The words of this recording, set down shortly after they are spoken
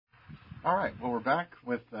All right. Well, we're back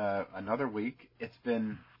with another week. It's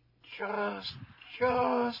been just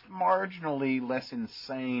marginally less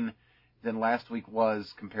insane than last week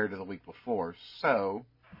was compared to the week before. So,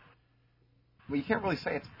 well, you can't really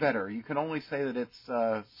say it's better. You can only say that it's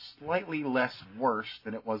slightly less worse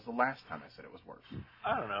than it was the last time I said it was worse.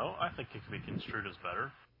 I don't know. I think it can be construed as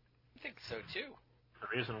better. I think so, too.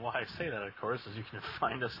 The reason why I say that, of course, is you can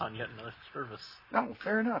find us on yet another service. No,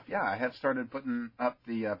 fair enough. Yeah, I have started putting up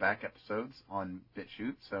the back episodes on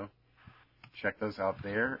BitChute, so check those out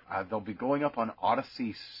there. They'll be going up on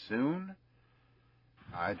Odyssey soon.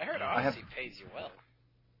 I heard Odyssey pays you well.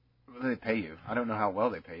 They pay you. I don't know how well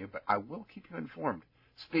they pay you, but I will keep you informed.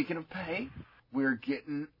 Speaking of pay, we're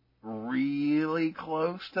getting really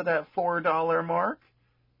close to that $4 mark.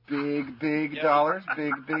 Big dollars,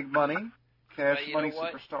 big money. Cash money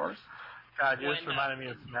superstars. God, you just reminded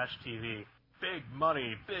me of Smash TV. Big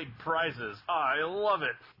money, big prizes. I love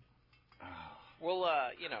it. Well,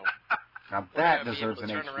 now that we're deserves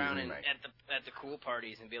be able to an turn HD around remake. at the cool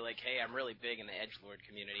parties and be like, hey, I'm really big in the edgelord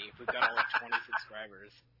community. We've got only 20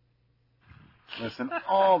 subscribers. Listen,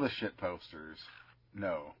 all the shit posters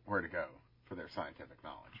know where to go for their scientific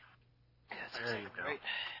knowledge. That's exactly right.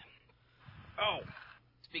 Oh,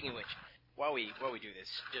 speaking of which, while we do this,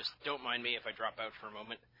 just don't mind me if I drop out for a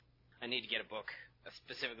moment. I need to get a book,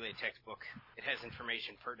 specifically a textbook. It has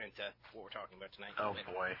information pertinent to what we're talking about tonight. Oh,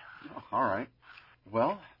 boy. All right.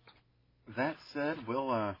 Well, that said,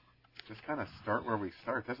 we'll just kind of start where we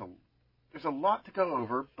start. There's a lot to go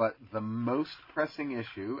over, but the most pressing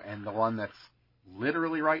issue, and the one that's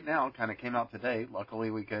literally right now, kind of came out today. Luckily,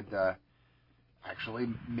 we could actually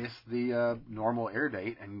miss the normal air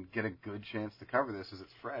date and get a good chance to cover this as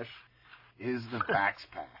it's fresh, is the Vax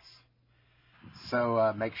Pass.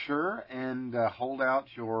 So make sure and hold out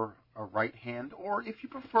your right hand, or if you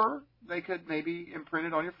prefer, they could maybe imprint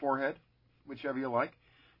it on your forehead, whichever you like.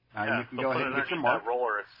 You can go ahead and get your mark. That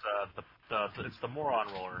roller, it's the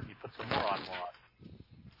moron roller. You put some moron on.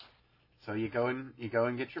 So you go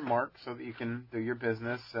and get your mark so that you can do your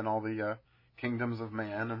business and all the kingdoms of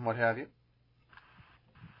man and what have you.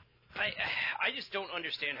 I just don't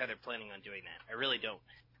understand how they're planning on doing that. I really don't.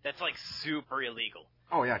 That's like super illegal.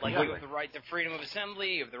 Oh yeah, like completely. you have the right to freedom of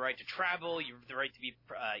assembly, you have the right to travel, you have the right to be,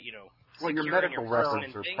 well, your medical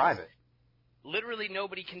records are private. Literally,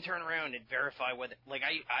 nobody can turn around and verify whether, like,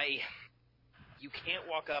 you can't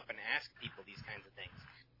walk up and ask people these kinds of things.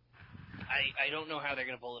 I don't know how they're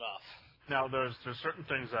going to pull it off. Now, there's certain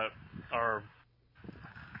things that are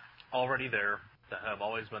already there that have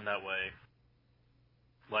always been that way,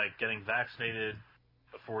 like getting vaccinated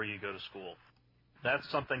before you go to school. That's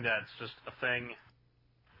something that's just a thing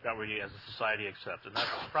that we as a society accept, and that's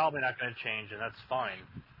probably not going to change, and that's fine.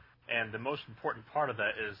 And the most important part of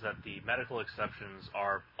that is that the medical exceptions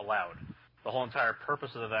are allowed. The whole entire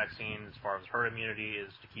purpose of the vaccine, as far as herd immunity,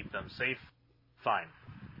 is to keep them safe. Fine.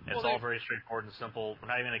 It's all very straightforward and simple. We're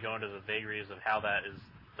not even going to go into the vagaries of how that is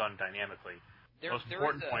done dynamically. The most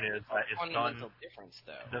important point is that it's done.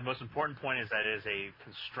 The most important point is that it is a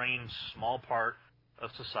constrained small part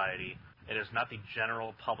of society. It is not the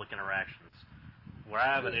general public interactions. Where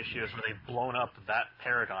I have an issue is when they've blown up that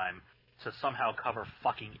paradigm to somehow cover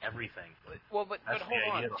fucking everything. Well, but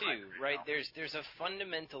hold on, too, right? There's a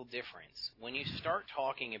fundamental difference. When you start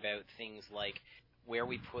talking about things like where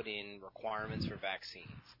we put in requirements for vaccines,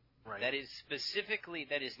 right. That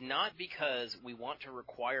is not because we want to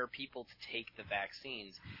require people to take the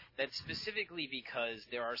vaccines. That's specifically because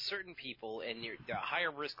there are certain people, and there's a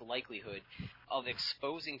higher risk likelihood of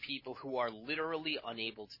exposing people who are literally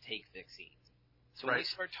unable to take vaccines. So when we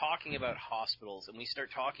start talking about hospitals and we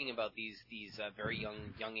start talking about these very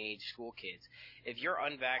young age school kids, if your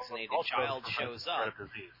unvaccinated child shows up,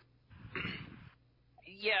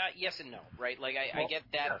 yes and no, right? Like I get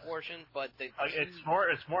that portion, but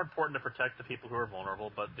it's more important to protect the people who are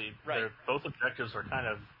vulnerable, but both objectives are kind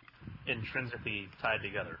of intrinsically tied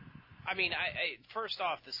together. I mean, first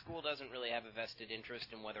off, the school doesn't really have a vested interest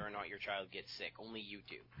in whether or not your child gets sick. Only you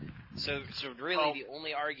do. So really, the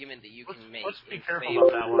only argument that you can make. Let's be careful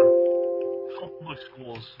about that one. Public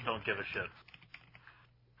schools don't give a shit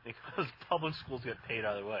because public schools get paid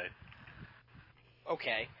either way.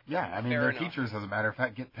 Okay. Yeah, I mean, their teachers, as a matter of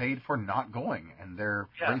fact, get paid for not going, and they're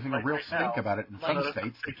raising a real stink about it in some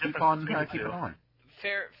states to keep on.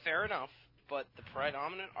 Fair enough. But the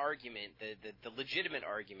predominant argument, the legitimate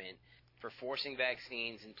argument for forcing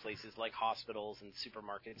vaccines in places like hospitals and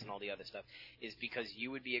supermarkets and all the other stuff is because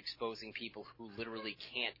you would be exposing people who literally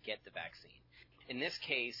can't get the vaccine. In this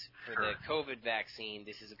case, for the COVID vaccine,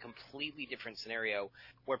 this is a completely different scenario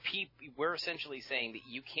where we're essentially saying that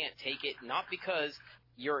you can't take it not because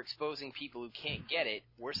you're exposing people who can't get it.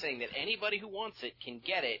 We're saying that anybody who wants it can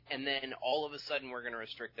get it, and then all of a sudden we're going to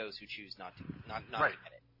restrict those who choose not to get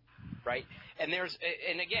it, right? And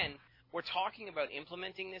again, we're talking about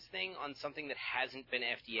implementing this thing on something that hasn't been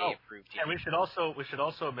FDA approved yet. And we should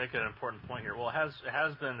also make an important point here. Well, it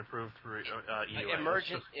has been approved through EUA.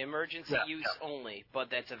 Emergency use only, but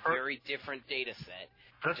that's a very different data set.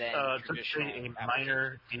 Just a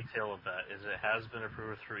minor detail of that is it has been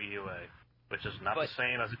approved through EUA, which is not the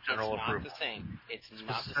same as a general approval. It's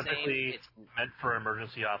not the same. Specifically meant for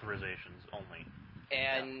emergency authorizations only.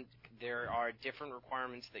 And there are different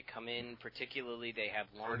requirements that come in. Particularly, they have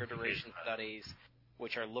longer duration studies,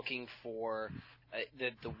 which are looking for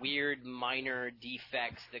the weird minor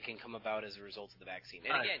defects that can come about as a result of the vaccine.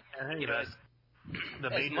 And again, the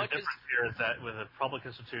major difference here is that with a public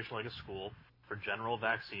institution like a school, for general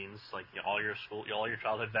vaccines, like all your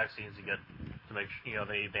childhood vaccines, you get to make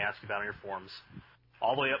they ask you about on your forms,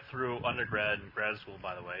 all the way up through undergrad and grad school,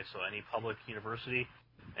 by the way. So any public university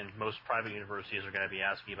and most private universities are going to be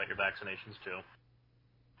asking you about your vaccinations too.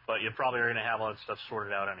 But you probably are going to have all that stuff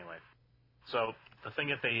sorted out anyway. So the thing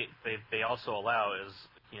that they also allow is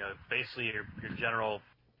basically your general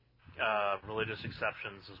religious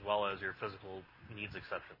exceptions as well as your physical needs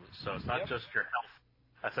exceptions. So it's not just your health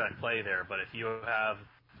that's at play there, but if you have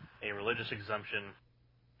a religious exemption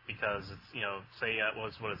because it's say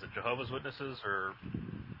what is it, Jehovah's Witnesses or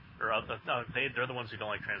they're the ones who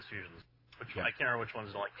don't like transfusions. I can't remember which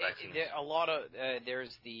ones don't like vaccines.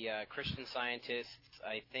 There's the Christian Scientists.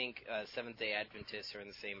 I think Seventh-day Adventists are in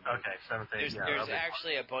the same boat. Okay, Seventh-day. There's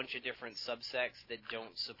actually a bunch of different subsects that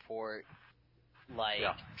don't support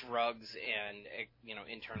drugs and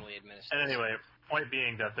internally administered. And anyway, point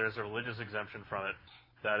being that there's a religious exemption from it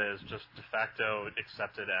that is just de facto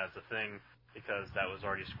accepted as a thing because that was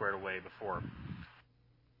already squared away before.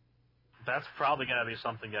 That's probably going to be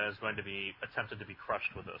something that is going to be attempted to be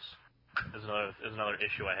crushed with this. Is another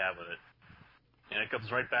issue I have with it, and it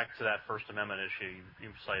comes right back to that First Amendment issue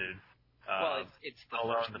you cited. It's the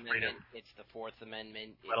First Amendment. It's the Fourth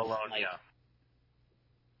Amendment. Let alone,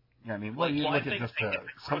 Yeah, I mean, you look at just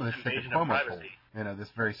some of the shit that Cuomo pulled. This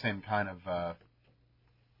very same kind of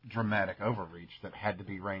dramatic overreach that had to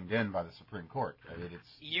be reined in by the Supreme Court. I mean,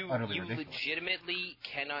 it's utterly ridiculous. Legitimately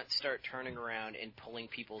cannot start turning around and pulling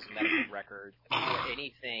people's medical record for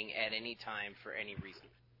anything at any time for any reason.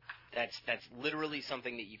 That's literally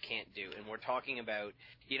something that you can't do. And we're talking about,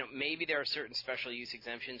 maybe there are certain special use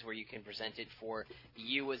exemptions where you can present it for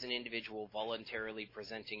you as an individual voluntarily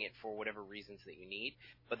presenting it for whatever reasons that you need,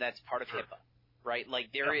 but that's part of HIPAA, right?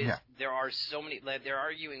 Like there are so many, they're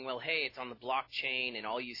arguing, well, hey, it's on the blockchain and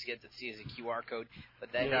all you get to see is a QR code,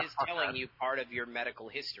 but that is telling you part of your medical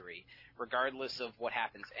history, regardless of what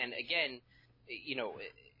happens. And again,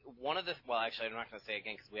 actually I'm not going to say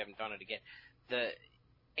again because we haven't done it again,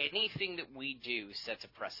 anything that we do sets a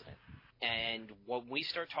precedent. And when we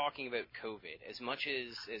start talking about COVID, as much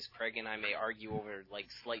as Craig and I may argue over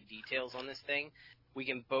slight details on this thing, we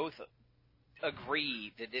can both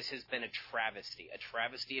agree that this has been a travesty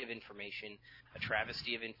of information, a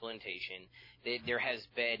travesty of implementation. There has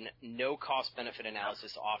been no cost-benefit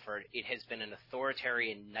analysis offered. It has been an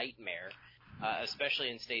authoritarian nightmare, especially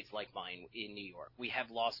in states like mine in New York. We have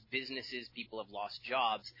lost businesses, people have lost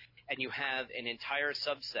jobs, and you have an entire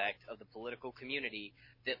subsect of the political community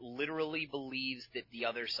that literally believes that the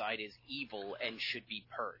other side is evil and should be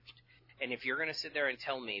purged. And if you're going to sit there and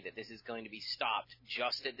tell me that this is going to be stopped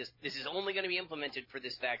just at this is only going to be implemented for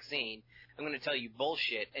this vaccine, I'm going to tell you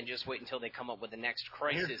bullshit and just wait until they come up with the next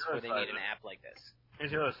crisis where they need an app like this.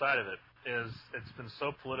 Here's the other side of it, is it's been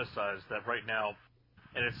so politicized that right now,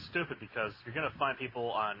 and it's stupid because you're going to find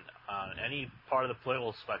people on any part of the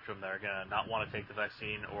political spectrum that are going to not want to take the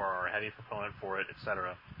vaccine or are a heavy proponent for it,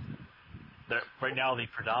 etc. Right now, the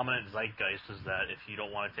predominant zeitgeist is that if you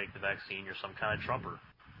don't want to take the vaccine, you're some kind of Trumper.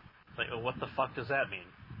 Well, what the fuck does that mean?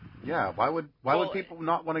 Yeah, why would people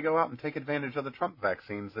not want to go out and take advantage of the Trump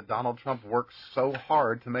vaccines that Donald Trump works so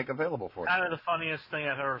hard to make available for them? Kind of the funniest thing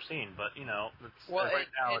I've ever seen, but right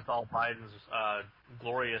now it's all Biden's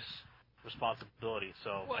glorious responsibility,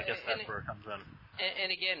 so I guess that's where it comes in.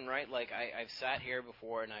 And again, right, I've sat here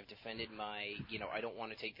before and I've defended my, I don't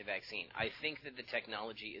want to take the vaccine. I think that the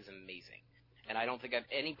technology is amazing, and I don't think at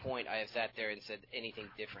any point I have sat there and said anything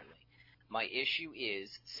differently. My issue is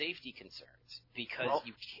safety concerns, because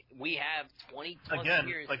we have 20-plus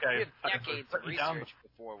years, we have decades of research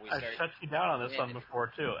before we start. I shut you down on this one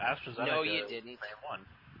before, too. AstraZeneca. No, you didn't.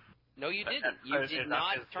 No, you didn't. You did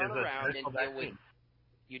not turn around and deal with.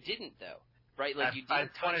 You didn't, though, right? You didn't I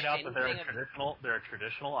pointed out that there are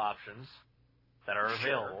traditional options that are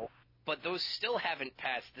available but those still haven't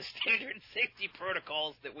passed the standard safety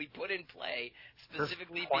protocols that we put in play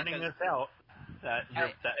specifically just pointing this out. That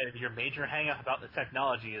your major hang-up about the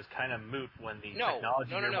technology is kind of moot when the technology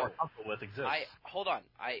you're more comfortable with exists. Hold on.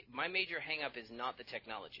 My major hang-up is not the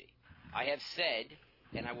technology. I have said,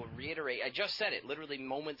 and I will reiterate, I just said it literally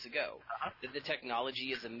moments ago, that the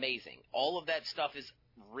technology is amazing. All of that stuff is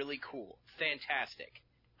really cool. Fantastic.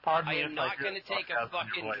 I am not going to take a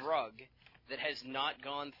fucking drug that has not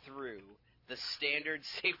gone through the standard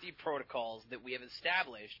safety protocols that we have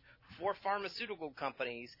established for pharmaceutical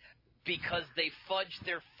companies because they fudge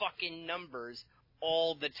their fucking numbers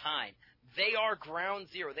all the time. They are ground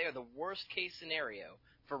zero. They are the worst case scenario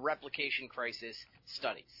for replication crisis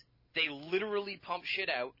studies. They literally pump shit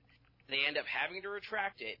out. They end up having to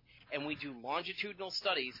retract it, and we do longitudinal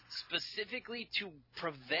studies specifically to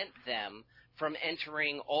prevent them from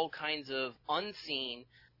entering all kinds of unseen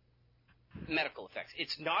medical effects.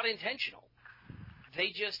 It's not intentional.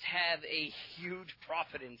 They just have a huge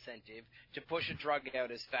profit incentive to push a drug out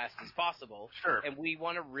as fast as possible. Sure. And we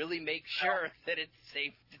want to really make sure that it's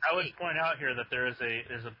safe to take. I would point out here that there's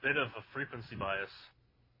a bit of a frequency bias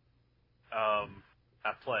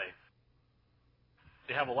at play.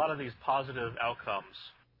 They have a lot of these positive outcomes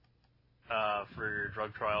for your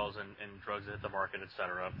drug trials and drugs that hit the market,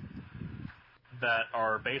 etc., that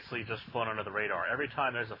are basically just flown under the radar. Every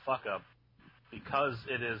time there's a fuck-up, because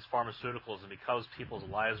it is pharmaceuticals and because people's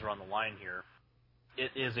lives are on the line here, it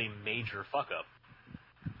is a major fuck-up.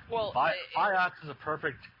 Well, Vioxx is a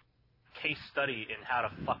perfect case study in how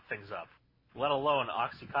to fuck things up, let alone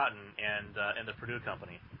OxyContin and the Purdue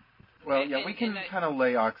company. Well, yeah, we can kind of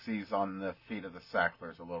lay Oxys on the feet of the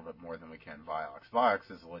Sacklers a little bit more than we can Vioxx. Vioxx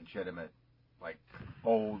is a legitimate, like,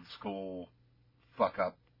 old-school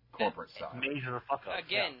fuck-up corporate stuff. Major fuck-up.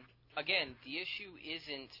 Again, the issue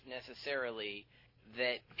isn't necessarily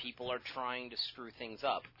that people are trying to screw things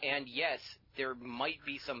up. And yes, there might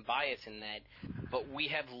be some bias in that, but we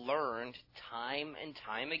have learned time and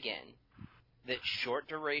time again that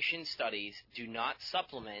short-duration studies do not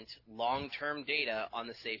supplement long-term data on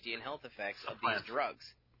the safety and health effects of these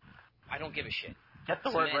drugs. I don't give a shit. Get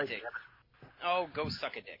the word right. Oh, go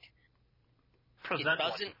suck a dick. Present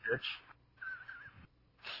one, bitch.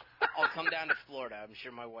 I'll come down to Florida. I'm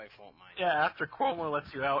sure my wife won't mind. Yeah, after Cuomo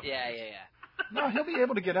lets you out. Yeah. No, he'll be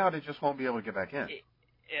able to get out. He just won't be able to get back in.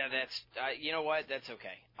 Yeah, that's you know what? That's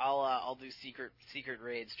okay. I'll do secret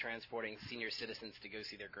raids transporting senior citizens to go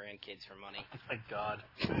see their grandkids for money. Oh my God.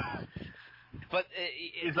 But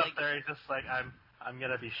he's up there. He's just like, I'm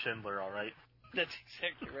gonna be Schindler, all right. That's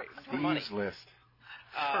exactly right. For money. List.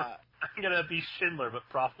 I'm gonna be Schindler, but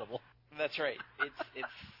profitable. That's right.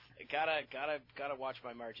 It's gotta watch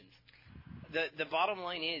my margins. The bottom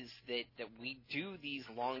line is that we do these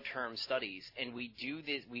long-term studies, and we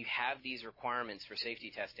have these requirements for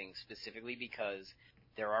safety testing specifically because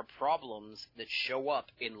there are problems that show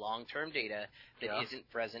up in long-term data that isn't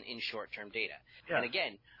present in short-term data. Yeah. And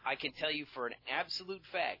again, I can tell you for an absolute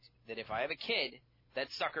fact that if I have a kid,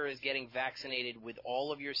 that sucker is getting vaccinated with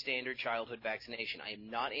all of your standard childhood vaccination. I am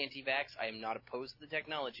not anti-vax. I am not opposed to the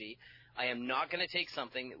technology. I am not going to take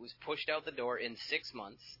something that was pushed out the door in 6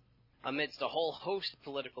 months amidst a whole host of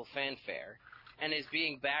political fanfare and is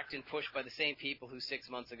being backed and pushed by the same people who 6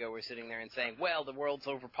 months ago were sitting there and saying, well, the world's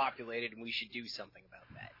overpopulated and we should do something about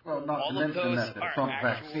that. Well, not all to of mention those that the are Trump actual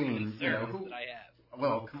vaccine, concerns that I have.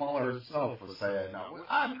 Well, Kamala herself was saying, no,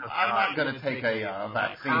 I'm not going to take a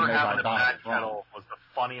vaccine made by Donald Trump. Was the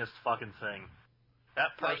funniest fucking thing.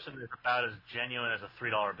 That person is about as genuine as a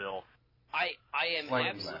 $3 bill. I am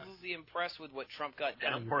absolutely impressed with what Trump got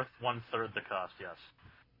done. And worth 1/3 the cost, yes.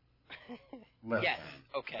 Yes.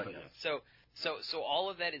 Okay. So all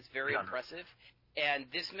of that is very impressive, and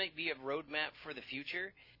this may be a roadmap for the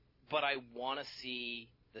future, but I want to see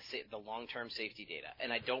the long-term safety data,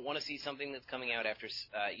 and I don't want to see something that's coming out after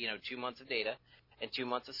 2 months of data and 2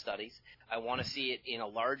 months of studies. I want to see it in a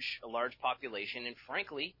large population, and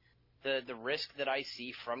frankly, the risk that I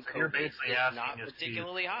see from COVID is not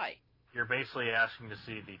particularly high. You're basically asking to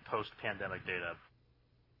see the post-pandemic data.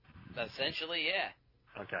 Essentially, yeah.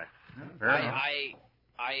 Okay.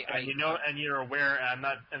 And you're aware,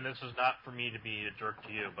 and this is not for me to be a jerk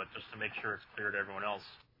to you, but just to make sure it's clear to everyone else,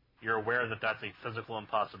 you're aware that that's a physical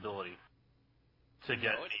impossibility to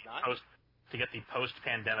get the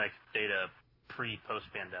post-pandemic data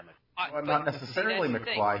post-pandemic. Well, not necessarily,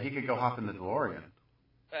 McFly. He could go hop in the DeLorean.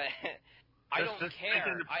 I don't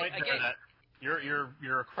care.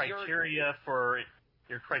 Your criteria for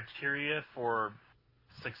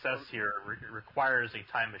success here requires a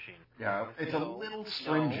time machine. Yeah, it's a little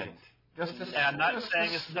stringent. I'm not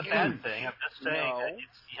saying this is a bad thing. I'm just saying that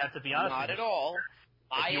you have to be honest. Not at all.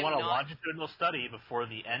 If you want a longitudinal study before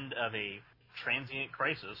the end of a transient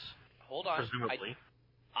crisis, hold on. Presumably,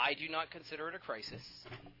 I do not consider it a crisis.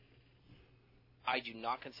 I do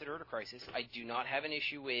not consider it a crisis. I do not have an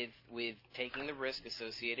issue with taking the risk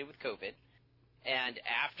associated with COVID. And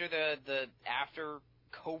after after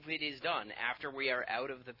COVID is done, after we are out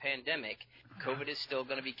of the pandemic, COVID is still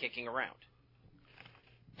going to be kicking around.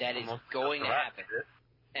 That is going to happen.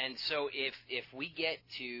 And so if we get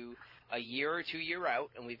to a year or 2 year out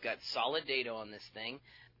and we've got solid data on this thing,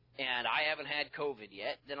 and I haven't had COVID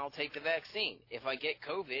yet, then I'll take the vaccine. If I get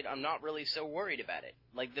COVID, I'm not really so worried about it.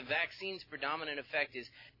 Like, the vaccine's predominant effect is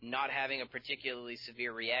not having a particularly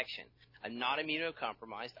severe reaction. I'm not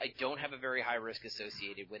immunocompromised. I don't have a very high risk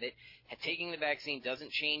associated with it. Taking the vaccine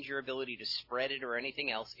doesn't change your ability to spread it or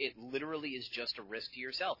anything else. It literally is just a risk to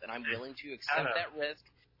yourself, and I'm willing to accept that risk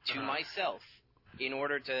to myself in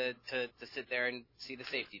order to sit there and see the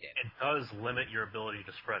safety data. It does limit your ability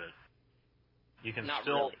to spread it. You can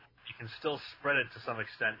still spread it to some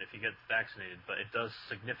extent if you get vaccinated, but it does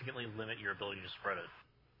significantly limit your ability to spread it.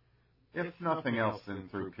 If nothing else, then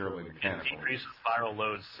through purely mechanical. It decreases viral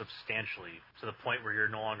loads substantially to the point where you're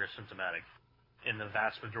no longer symptomatic in the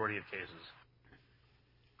vast majority of cases.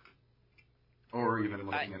 Or even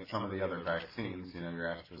looking at some of the other vaccines, your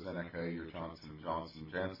AstraZeneca, your Johnson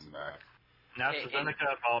 & Janssen vax.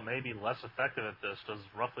 AstraZeneca, while maybe less effective at this, does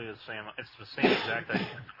roughly the same. It's the same exact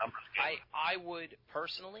numbers. I would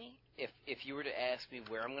personally, if you were to ask me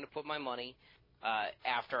where I'm going to put my money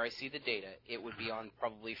after I see the data, it would be on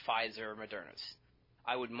probably Pfizer or Moderna's.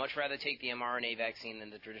 I would much rather take the mRNA vaccine than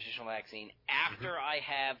the traditional vaccine after I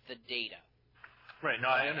have the data. Right. No,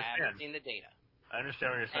 I understand. I haven't seen the data. I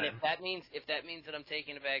understand what you're saying. And if that means that I'm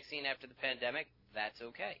taking a vaccine after the pandemic, that's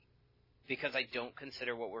okay. Because I don't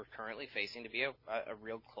consider what we're currently facing to be a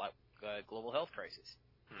real global health crisis.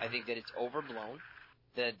 I think that it's overblown.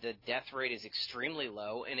 The death rate is extremely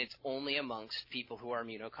low, and it's only amongst people who are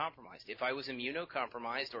immunocompromised. If I was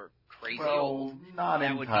immunocompromised or crazy old,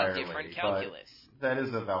 that would be a different calculus. That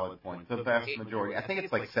is a valid point. The vast majority, I think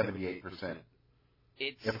it's like 78%.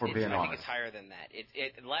 If we're being honest. I think it's higher than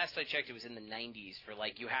that. Last I checked, it was in the 90s for,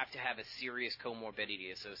 you have to have a serious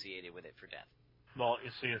comorbidity associated with it for death. Well,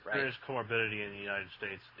 you see, a serious comorbidity in the United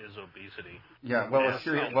States is obesity. Yeah,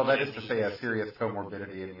 that is to say a serious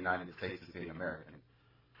comorbidity in the United States is being American.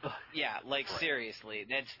 Yeah, seriously,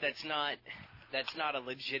 that's not a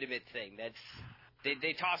legitimate thing.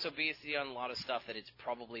 They toss obesity on a lot of stuff that it's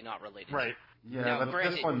probably not related right. to. Yeah, now, but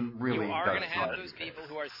granted, this one really you are going to have those people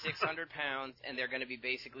who are 600 pounds and they're going to be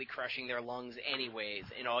basically crushing their lungs anyways,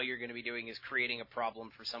 and all you're going to be doing is creating a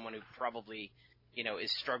problem for someone who probably,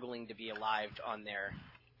 is struggling to be alive on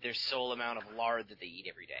their sole amount of lard that they eat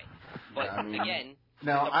every day. But again,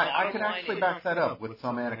 now I can actually back that up with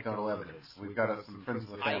some anecdotal evidence. We've got some friends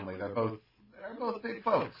of the family. They're both big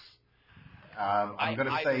folks. I'm going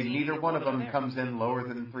to say neither one of them comes in lower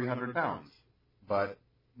than 300 pounds, but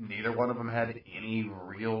neither one of them had any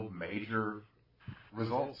real major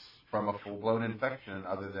results from a full-blown infection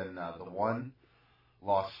other than the one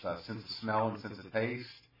lost sense of smell and sense of taste,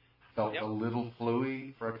 felt a little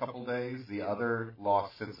fluey for a couple days. The other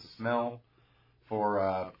lost sense of smell for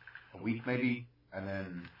a week maybe, and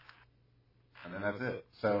then that's it.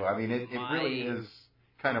 So, I mean, it really is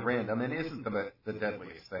kind of random. It isn't the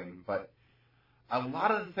deadliest thing, but a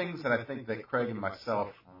lot of the things that I think that Craig and myself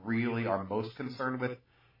really are most concerned with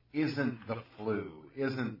isn't the flu,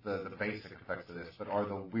 isn't the basic effects of this, but are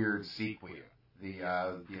the weird sequelae, the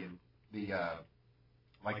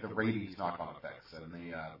rabies knock-on effects and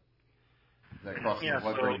the crossing the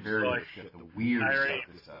blood-brain barrier shit, the weird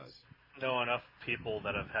stuff this does. Know enough people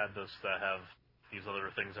that have had this, that have these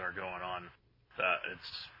other things that are going on, that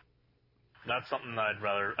it's not something that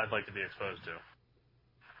I'd like to be exposed to.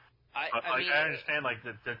 I understand,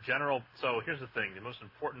 the general. So here's the thing: the most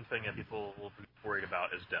important thing that people will be worried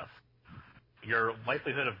about is death. Your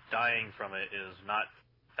likelihood of dying from it is not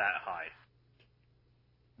that high.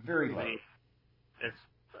 Very low.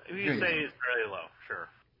 You say it's fairly low, sure.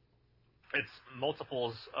 It's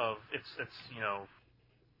multiples of it's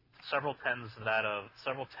several tens of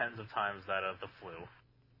times that of the flu,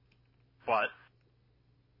 but.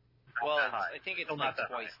 I think it's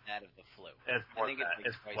twice that of the flu.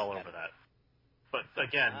 It's well over that. But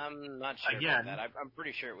again, I'm not sure about that. I'm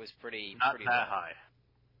pretty sure it was pretty that low. high.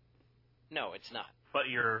 No, it's not. But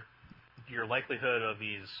your likelihood of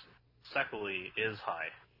these sequelae is high.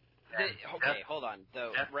 Hold on.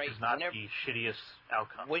 Though, death is not the shittiest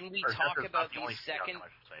outcome. When we talk about these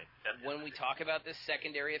we talk about this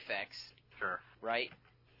secondary effects, sure, right?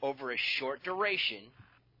 over a short duration,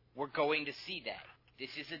 we're going to see that. This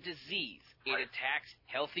is a disease. It attacks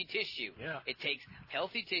healthy tissue. Yeah. It takes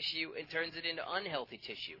healthy tissue and turns it into unhealthy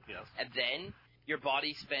tissue. Yes. And then your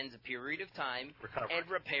body spends a period of time and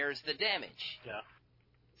repairs the damage. Yeah.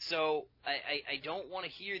 So I don't want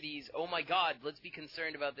to hear these, oh my God, let's be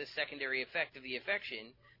concerned about this secondary effect of the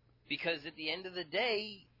infection, because at the end of the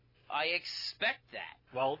day, I expect that.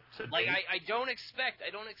 Well, I don't expect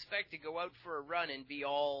to go out for a run and be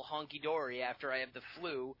all honky dory after I have the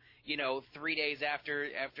flu, 3 days after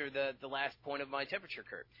the last point of my temperature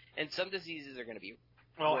curve. And some diseases are going to be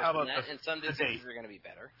worse how about than that, and some diseases are going to be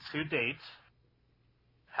better. To date,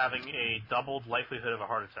 having a doubled likelihood of a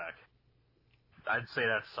heart attack, I'd say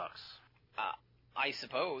that sucks. I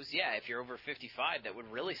suppose, yeah. If you're over 55, that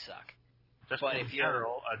would really suck. Just in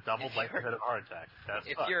general, a doubled likelihood of a heart attack. That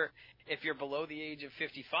sucks. If you're below the age of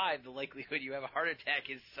 55, the likelihood you have a heart attack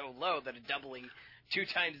is so low that a doubling 2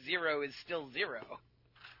 times 0 is still 0.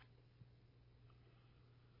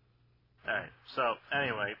 All right. So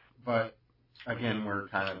anyway, but again, we're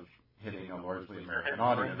kind of hitting a largely American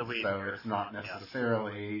audience, so it's not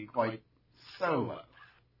necessarily quite so low.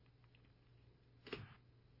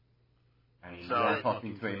 I mean, we're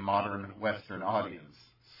talking to a modern Western audience.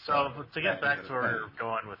 So to get back to where we're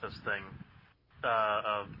going with this thing,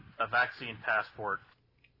 a vaccine passport,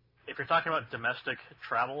 if you're talking about domestic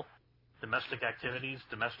travel, domestic activities,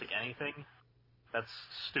 domestic anything, that's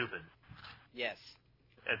stupid. Yes.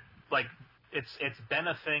 It's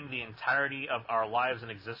benefiting the entirety of our lives and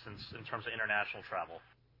existence in terms of international travel.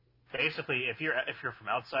 Basically, if you're from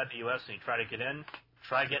outside the U.S. and you try to get in,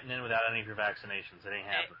 try getting in without any of your vaccinations. It ain't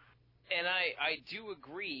happening. And I do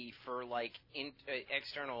agree for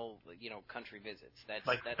external country visits. That's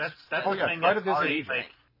a thing try to that's visit already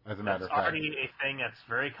as a matter of fact. already a thing that's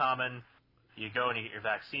very common. You go and you get your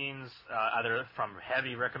vaccines either from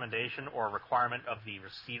heavy recommendation or requirement of the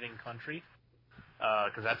receiving country,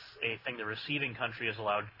 because that's a thing the receiving country is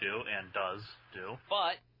allowed to do and does do.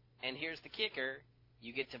 But, and here's the kicker,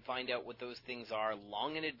 you get to find out what those things are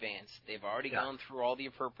long in advance. They've already gone through all the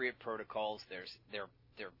appropriate protocols. They're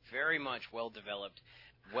very much well developed,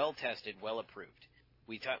 well tested, well approved.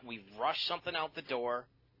 We rush something out the door.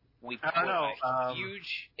 We put a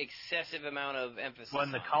huge, excessive amount of emphasis.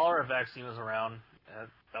 When the cholera vaccine was around,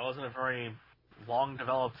 that wasn't a very long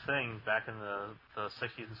developed thing back in the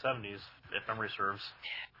 60s and 70s, if memory serves.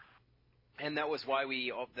 And that was why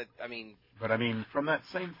But from that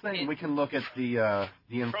same thing, we can look at the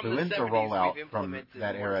influenza rollout from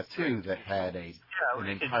that era too, that had an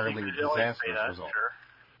entirely disastrous result. Sure.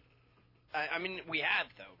 We have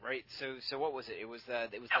though, right? So what was it? It was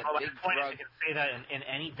that big point drug. Is you can say that in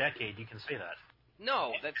any decade. You can say that.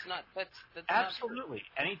 No, that's not. That's absolutely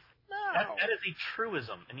not true. That is a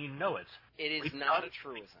truism, and you know it. It is not a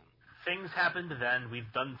truism. Things happened then. We've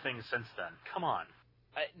done things since then. Come on.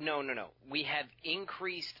 No. We have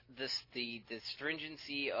increased the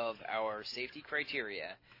stringency of our safety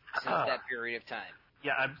criteria since that period of time.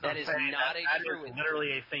 Yeah, that is not a truism. That is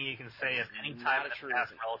literally a thing you can say at any time in the past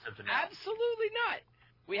relative to now. Absolutely not.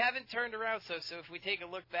 We haven't turned around. So if we take a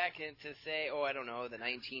look back and to say, the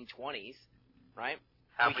 1920s, right?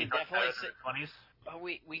 Have we done better than the 20s?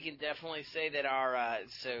 We can definitely say that our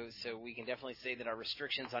we can definitely say that our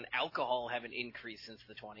restrictions on alcohol haven't increased since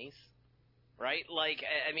the 20s, right?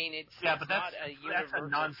 It's but not a universal. That's a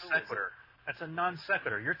non sequitur. That's a non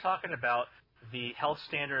sequitur. You're talking about the health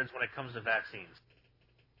standards when it comes to vaccines.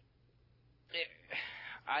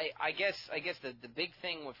 I guess the big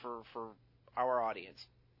thing for our audience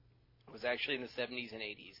was actually in the 70s and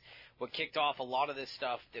 80s. What kicked off a lot of this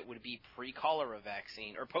stuff that would be pre-cholera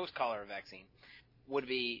vaccine or post-cholera vaccine would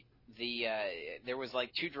be there was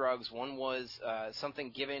 2 drugs. One was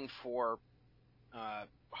something given for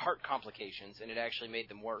heart complications, and it actually made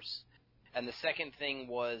them worse. And the second thing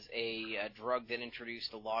was a drug that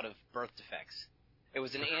introduced a lot of birth defects. It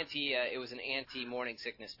was an anti-morning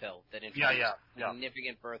sickness pill that introduced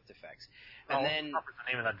significant birth defects. And then what was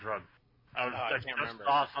the name of that drug? I can't remember.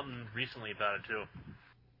 Saw something recently about it too.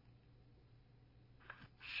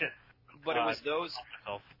 Shit. But it was those.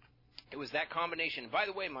 It was that combination. By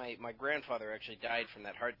the way, my grandfather actually died from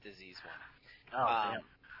that heart disease one. Oh, damn.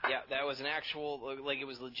 Yeah, that was an actual, it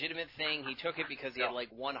was a legitimate thing. He took it because he had,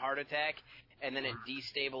 one heart attack, and then it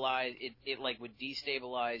destabilized, it would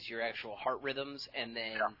destabilize your actual heart rhythms and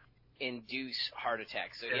then induce heart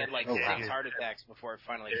attacks. So he had, 6 heart attacks before it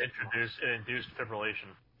finally It induced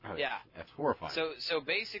fibrillation. Oh, yeah, that's horrifying. So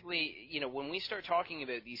basically, when we start talking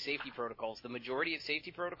about these safety protocols, the majority of safety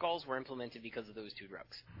protocols were implemented because of those 2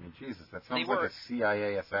 drugs. Jesus, that sounds like a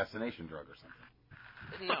CIA assassination drug or something.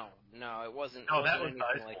 No, it wasn't. No, it that wasn't was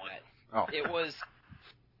anything like that. Oh. It was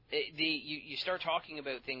you start talking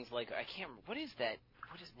about things like I can't remember, what is that?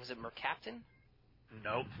 Was it mercaptan?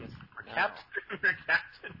 Nope.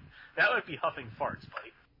 Mercaptan. That would be huffing farts,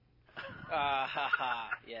 buddy.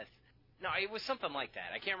 Yes. No, it was something like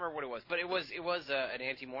that. I can't remember what it was, but it was an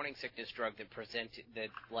anti-morning sickness drug that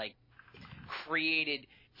created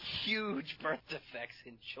huge birth defects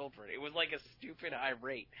in children. It was like a stupid high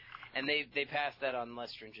rate, and they passed that on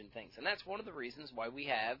less stringent things, and that's one of the reasons why we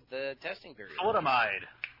have the testing period. Thalidomide.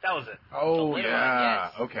 That was it. Oh Thalidomide,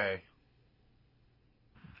 yeah. yes. Okay.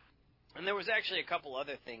 And there was actually a couple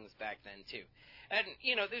other things back then too. And,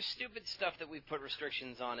 there's stupid stuff that we've put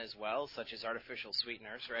restrictions on as well, such as artificial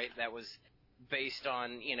sweeteners, right? That was based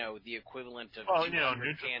on, the equivalent of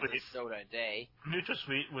 200 cans of soda a day.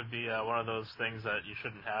 NutraSweet would be one of those things that you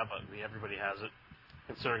shouldn't have, but everybody has it,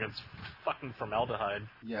 considering it's fucking formaldehyde.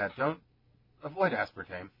 Yeah, don't avoid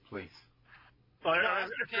aspartame, please. Well, no,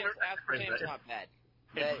 aspartame's not bad.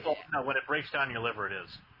 No, when it breaks down your liver, it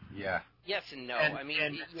is. Yeah. Yes and no. And you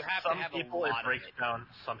have to have a lot of it.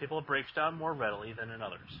 Some people it breaks down more readily than in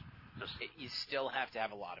others. You still have to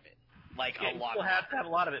have a lot of it. You still have to have a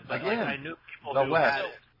lot of it. But again, I knew people who had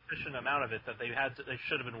a sufficient amount of it that they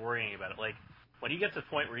should have been worrying about it. Like, when you get to the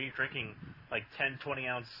point where you're drinking like 10,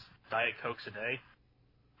 20-ounce Diet Cokes a day,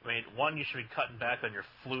 I mean, one, you should be cutting back on your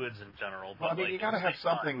fluids in general. But you got to have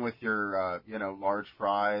something with your, large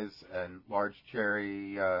fries and large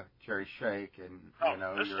cherry shake and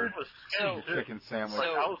your chicken sandwich.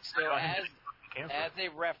 So as a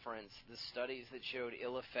reference, the studies that showed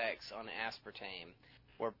ill effects on aspartame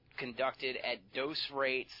were conducted at dose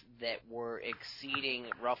rates that were exceeding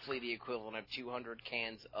roughly the equivalent of 200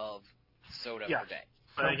 cans of soda per day.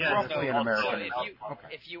 But again, roughly an American.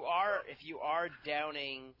 If you are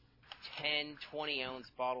downing 10,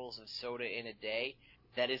 20-ounce bottles of soda in a day,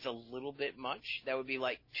 that is a little bit much. That would be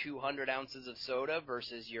like 200 ounces of soda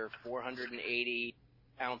versus your 480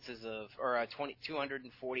 ounces or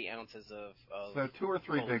 240 ounces of so 2 or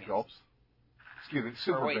 3 big gulps. Excuse me,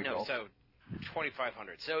 big gulps. So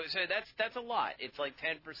 2,500. So that's a lot. It's like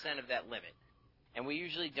 10% of that limit, and we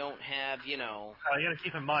usually don't have you got to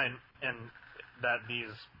keep in mind that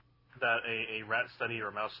a rat study or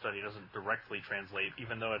a mouse study doesn't directly translate,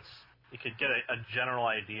 even though you could get a general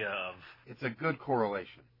idea of. It's a good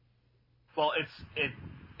correlation. Well, it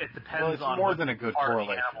depends on. It's on more than a good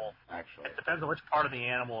correlation, animal, actually. It depends on which part of the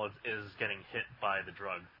animal is getting hit by the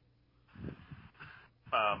drug,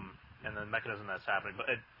 and the mechanism that's happening. But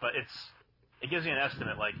it gives you an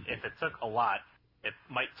estimate. Like, if it took a lot, it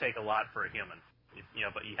might take a lot for a human.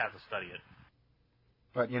 But you have to study it.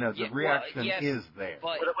 But, the reaction is there.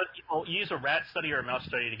 But you use a rat study or a mouse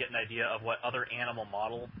study to get an idea of what other animal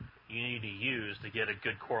model you need to use to get a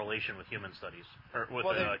good correlation with human studies.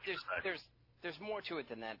 There's more to it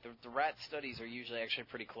than that. The rat studies are usually actually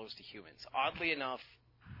pretty close to humans. Oddly enough,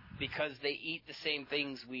 because they eat the same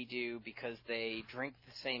things we do, because they drink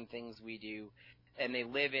the same things we do, and they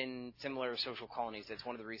live in similar social colonies, that's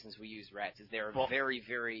one of the reasons we use rats, is they're very,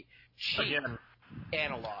 very cheap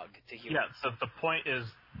analog to humans. Yeah, so the point is,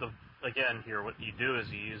 here, what you do is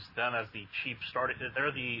you use them as the cheap start.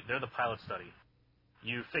 They're the pilot study.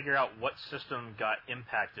 You figure out what system got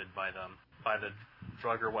impacted by the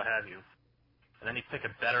drug or what have you, and then you pick a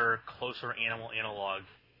better, closer animal analog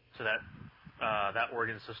to that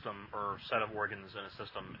organ system or set of organs in a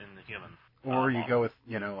system in the human. Or you go with,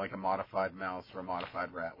 like a modified mouse or a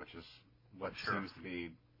modified rat, which is what seems to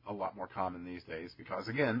be a lot more common these days because,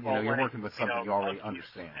 again, you're working with something you already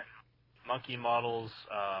understand. Monkey models,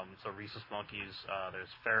 so rhesus monkeys, there's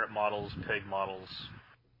ferret models, pig models,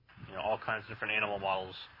 all kinds of different animal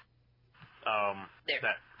models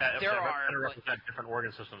that represent different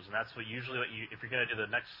organ systems, and that's if you're going to do the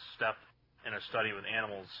next step in a study with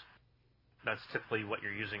animals, that's typically what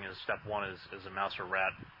you're using as step one is a mouse or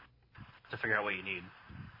rat to figure out what you need.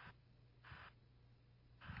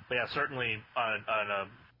 But yeah, certainly on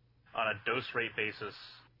a dose rate basis,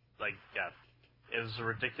 it was a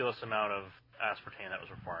ridiculous amount of aspartame that was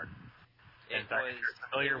required. In fact, if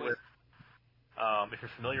you're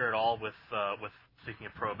familiar at all with speaking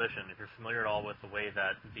of prohibition, if you're familiar at all with the way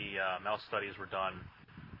that the mouse studies were done,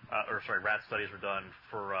 rat studies were done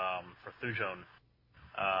for thujone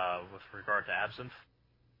with regard to absinthe,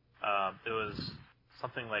 it was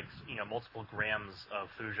something like multiple grams of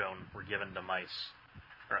thujone were given to mice,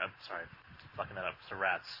 fucking that up, to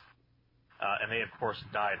rats, and they of course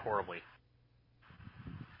died horribly.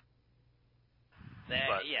 And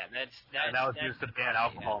that was used to ban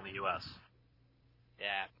alcohol in the U.S.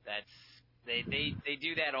 Yeah, that's They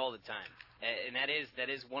do that all the time, and that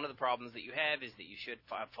is one of the problems that you have is that you should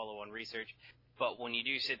follow on research. But when you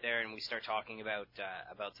do sit there and we start talking about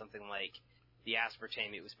something like the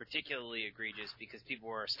aspartame, it was particularly egregious because people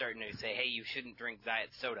were starting to say, hey, you shouldn't drink diet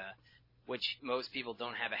soda, which most people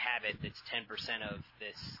don't have a habit that's 10% of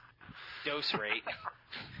this dose rate.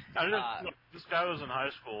 This guy was in high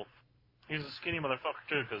school. He was a skinny motherfucker,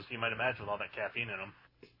 too, because you might imagine with all that caffeine in him.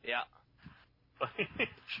 Yeah. But he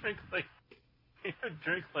would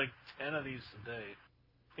drink like 10 of these a day.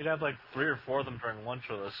 He'd have like 3 or 4 of them during lunch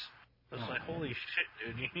with us. It's like, holy shit,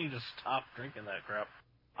 dude, you need to stop drinking that crap.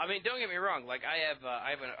 I mean, don't get me wrong. Like, I have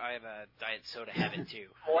a diet soda habit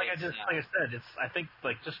too. Well, like I said, I think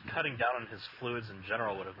like just cutting down on his fluids in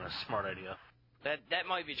general would have been a smart idea. That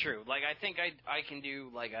might be true. Like, I think I can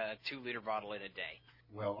do like a 2-liter bottle in a day.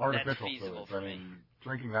 Well, artificial fluids. I mean,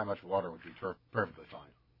 drinking that much water would be perfectly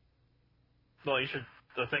fine. Well,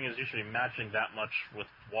 the thing is, you should be matching that much with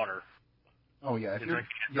water. Oh yeah, if you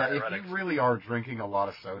really are drinking a lot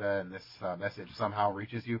of soda and this message somehow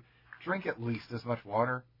reaches you, drink at least as much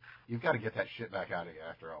water. You've got to get that shit back out of you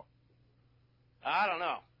after all. I don't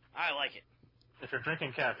know. I like it. If you're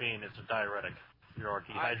drinking caffeine, it's a diuretic. You're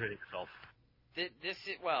dehydrating yourself. This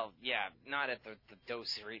is, well, yeah, not at the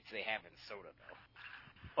dose rates they have in soda, though.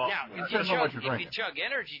 Well, now, if you chug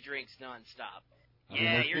energy drinks nonstop,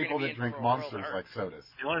 there's people that drink monsters like sodas.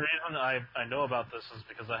 The only reason I know about this is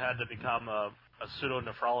because I had to become a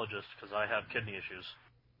pseudo-nephrologist because I have kidney issues.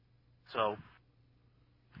 So,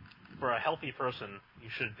 for a healthy person, you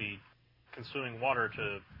should be consuming water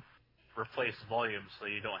to replace volume so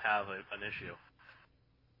you don't have an issue.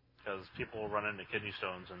 Because people will run into kidney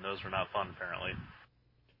stones, and those are not fun, apparently.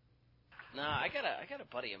 Nah, I got a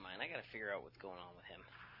buddy of mine. I got to figure out what's going on with him.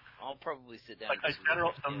 I'll probably sit down. Like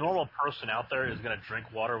a normal person out there is going to drink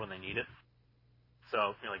water when they need it.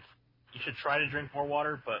 So, you should try to drink more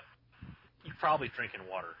water, but you're probably drinking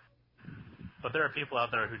water. But there are people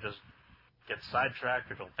out there who just get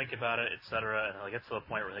sidetracked or don't think about it, etc., and they get to the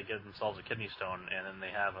point where they give themselves a kidney stone, and then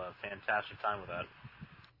they have a fantastic time with that.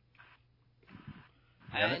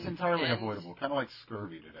 Yeah, that's entirely avoidable. Kind of like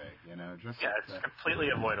scurvy today, it's completely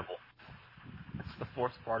avoidable. That's the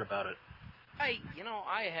fourth part about it. I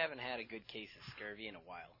haven't had a good case of scurvy in a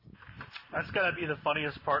while. That's got to be the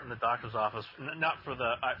funniest part in the doctor's office. Not for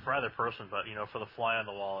either person, but for the fly on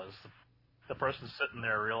the wall is the person sitting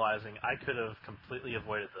there realizing I could have completely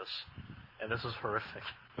avoided this, and this is horrific.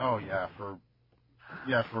 Oh yeah, for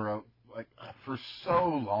so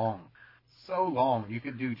long you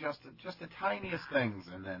could do just the tiniest things,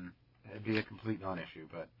 and then it'd be a complete non-issue.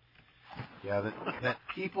 But yeah, that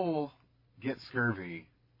people get scurvy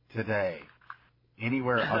today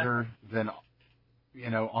anywhere other than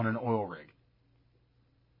on an oil rig.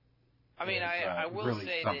 I mean, I will really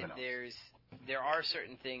say that there are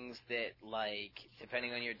certain things that, like,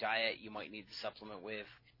 depending on your diet, you might need to supplement with.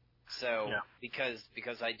 So, because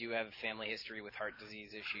I do have a family history with heart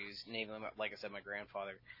disease issues, namely, like I said, my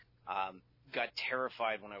grandfather got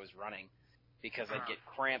terrified when I was running because I'd get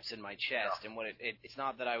cramps in my chest, and it's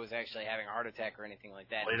not that I was actually having a heart attack or anything like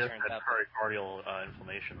that. Well, it turns out pericardial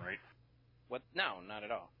inflammation, right? What? No, not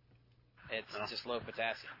at all. It's just low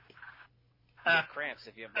potassium. You get cramps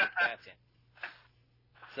if you have low potassium.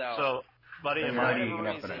 So buddy of mine, a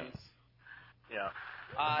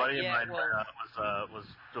buddy of mine was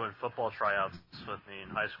doing football tryouts with me in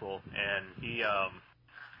high school, and he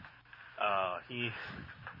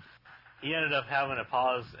ended up having to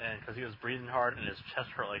pause, and because he was breathing hard and his chest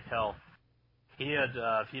hurt like hell, he'd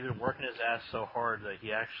been working his ass so hard that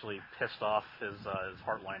he actually pissed off his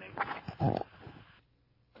heart lining.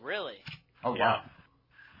 Really? Oh yeah. Wow.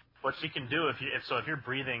 What you can do if you're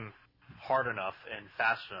breathing hard enough and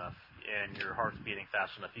fast enough, and your heart's beating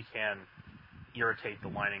fast enough, you can irritate the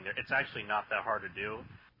lining there. It's actually not that hard to do,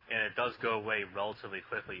 and it does go away relatively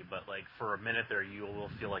quickly. But like for a minute there, you will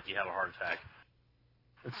feel like you have a heart attack.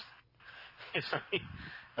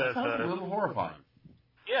 That sounds a little horrifying.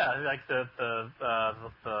 Yeah, like the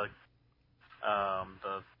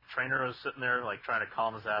trainer was sitting there like trying to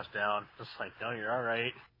calm his ass down, just like, no, you're all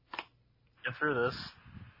right. Get through this.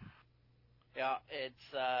 Yeah,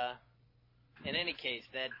 it's in any case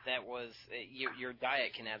that was your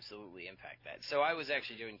diet can absolutely impact that. So I was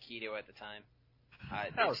actually doing keto at the time.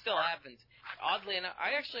 It still happens. Oddly enough,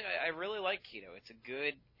 I really like keto. It's a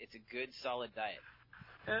good solid diet.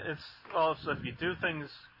 So if you do things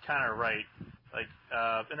kind of right, like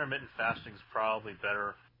intermittent fasting is probably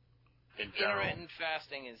better in general. Intermittent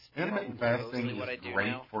fasting is what I do great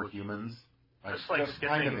now. For humans. Just like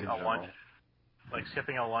skipping a lunch. like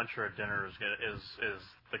skipping a lunch or a dinner is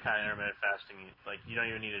the kind of intermittent fasting. Like you don't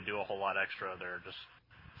even need to do a whole lot extra there. Just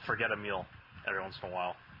forget a meal every once in a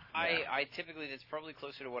while. I typically, that's probably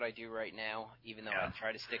closer to what I do right now, even though I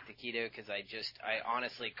try to stick to keto, because I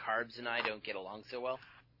honestly, carbs and I don't get along so well.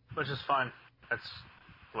 Which is fine. That's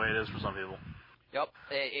the way it is for some people. Yep,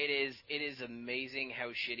 it is amazing how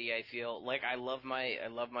shitty I feel. Like I love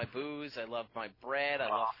my booze, I love my bread,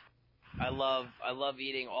 I love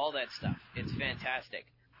eating all that stuff. It's fantastic.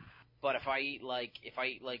 But if I eat like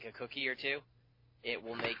a cookie or two, it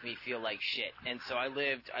will make me feel like shit. And so I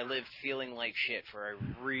lived feeling like shit for a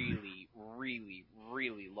really, really,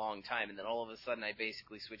 really long time. And then all of a sudden I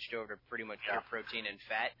basically switched over to pretty much pure protein and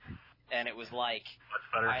fat. And it was like, much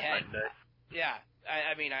better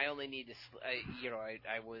I mean, I only need to,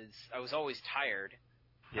 I was always tired.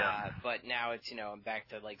 Yeah. But now it's, I'm back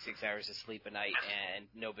to like 6 hours of sleep a night and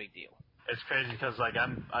no big deal. It's crazy because like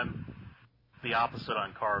I'm the opposite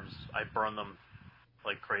on carbs. I burn them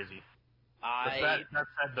like crazy. That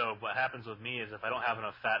said, though, what happens with me is if I don't have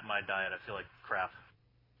enough fat in my diet, I feel like crap.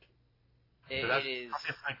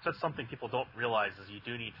 That's something people don't realize is you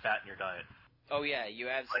do need fat in your diet. Oh yeah, you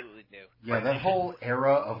absolutely do. Yeah, that whole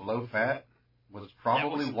era of low fat was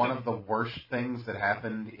probably one of the worst things that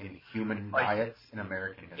happened in human diets in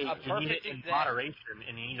American history. You need it in moderation,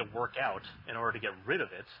 and you need to work out in order to get rid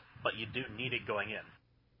of it, but you do need it going in.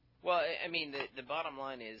 Well, I mean, the bottom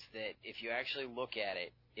line is that if you actually look at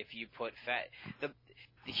it, if you put fat,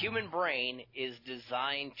 the human brain is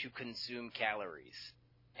designed to consume calories,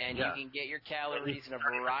 and you can get your calories in a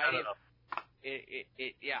variety of.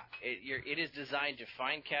 It is designed to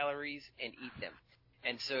find calories and eat them.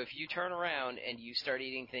 And so if you turn around and you start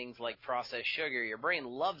eating things like processed sugar, your brain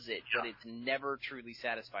loves it, but it's never truly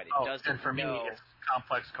satisfied. It doesn't and for me, it's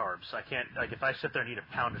complex carbs. I can't, like, if I sit there and eat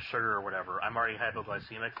a pound of sugar or whatever, I'm already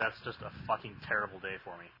hypoglycemic. That's just a fucking terrible day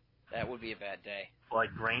for me. That would be a bad day.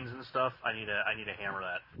 Like grains and stuff, I need to hammer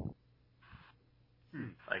that.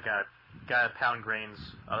 I gotta pound grains,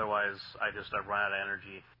 otherwise I run out of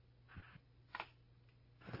energy.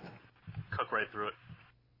 Cook right through it.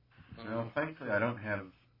 No, thankfully I don't have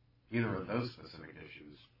either of those specific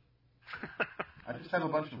issues. I just have a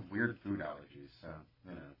bunch of weird food allergies, so,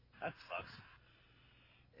 That sucks.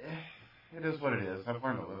 It is what it is. I've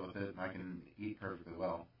learned to live with it, and I can eat perfectly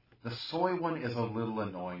well. The soy one is a little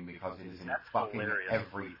annoying because it is in fucking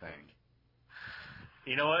everything.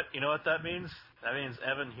 You know what that means? That means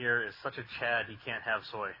Evan here is such a Chad he can't have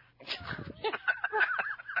soy.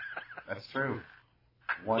 That's true.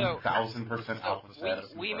 1,000% alpha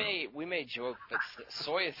status. We may joke, but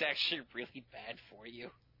soy is actually really bad for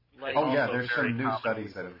you. Like, there's some new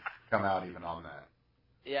studies that have come out even on that.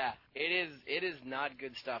 Yeah, it is not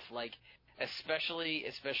good stuff. Like, especially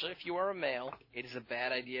if you are a male, it is a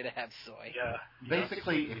bad idea to have soy. Yeah.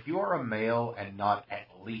 Basically, if you are a male and not at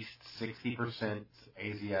least 60%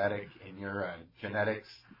 Asiatic in your genetics,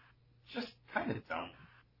 just kind of don't.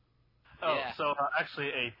 Oh, so actually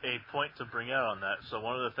a point to bring out on that. So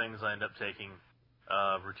one of the things I end up taking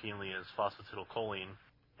routinely is phosphatidylcholine.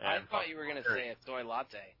 I thought you were going to say a soy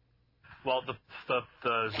latte. Well, there's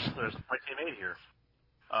a point to be made here.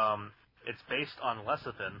 It's based on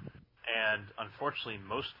lecithin, and unfortunately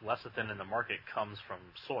most lecithin in the market comes from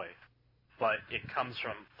soy. But it comes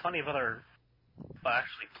from plenty of other,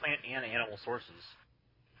 actually plant and animal sources.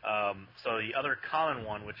 So the other common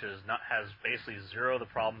one, which has basically zero of the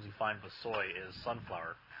problems you find with soy, is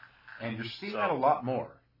sunflower. And you're seeing that a lot more.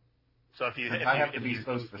 So I have to be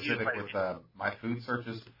so specific with my food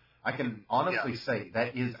searches, I can honestly say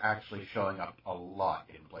that is actually showing up a lot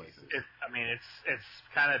in places. It's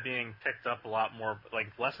kind of being picked up a lot more. Like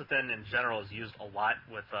lecithin in general is used a lot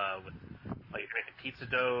with like you're making pizza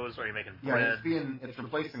doughs or you're making bread. Yeah, it's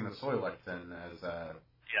replacing the soy lecithin as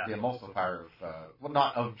the emulsifier of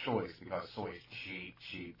not of choice because soy is cheap.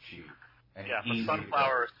 And but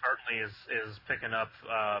sunflower certainly is picking up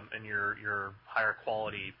in your higher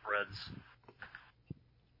quality breads.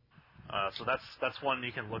 So that's one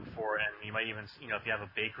you can look for, and you might even, if you have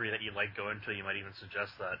a bakery that you like going to, you might even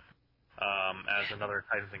suggest that as another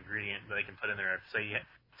type of ingredient that they can put in there.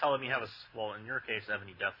 Tell them you have in your case, Evan,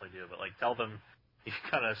 you definitely do, but tell them you've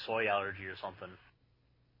got a soy allergy or something,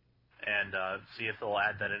 and see if they'll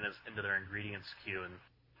add that into their ingredients queue and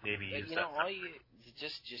maybe use that. All you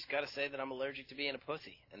just got to say that I'm allergic to being a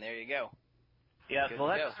pussy, and there you go. Yeah, that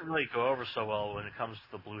doesn't really go over so well when it comes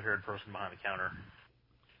to the blue-haired person behind the counter.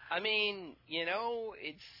 I mean,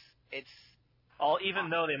 it's even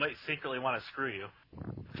though they might secretly want to screw you.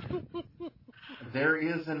 There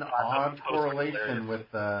is an odd correlation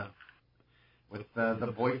with with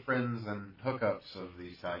the boyfriends and hookups of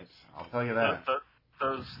these sites. I'll tell you that.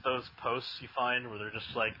 Those posts you find where they're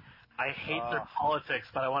just like, I hate their politics,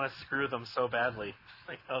 but I want to screw them so badly.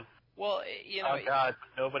 Like, well, oh God,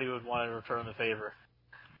 nobody would want to return the favor.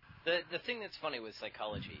 The thing that's funny with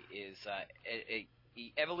psychology is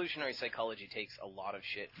evolutionary psychology takes a lot of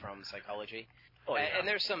shit from psychology, and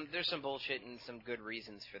there's some bullshit and some good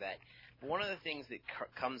reasons for that. But one of the things that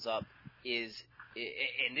comes up is,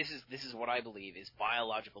 and this is what I believe, is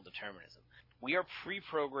biological determinism. We are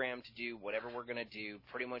pre-programmed to do whatever we're going to do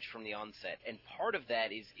pretty much from the onset, and part of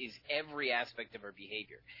that is every aspect of our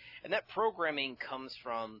behavior, and that programming comes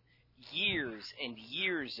from years and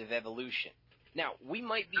years of evolution. Now, we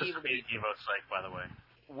might be able to be Evo-Psych, by the way.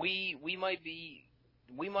 We might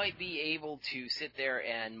be able to sit there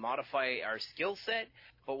and modify our skill set,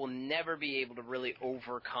 but we'll never be able to really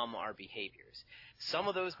overcome our behaviors. Some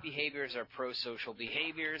of those behaviors are pro-social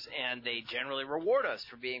behaviors, and they generally reward us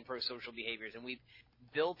for being pro-social behaviors, and we've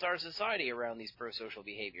built our society around these pro-social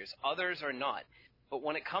behaviors. Others are not. But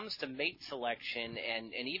when it comes to mate selection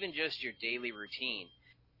and even just your daily routine,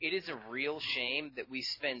 it is a real shame that we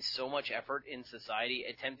spend so much effort in society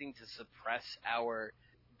attempting to suppress our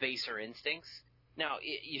baser instincts. Now,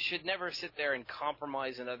 you should never sit there and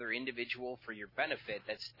compromise another individual for your benefit.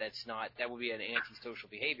 That would be an antisocial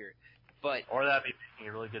behavior. Or that'd be making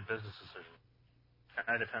a really good business decision.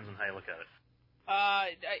 It depends on how you look at it.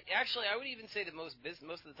 Actually, I would even say that most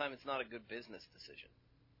of the time it's not a good business decision.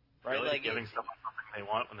 Right? Really? Like giving someone something they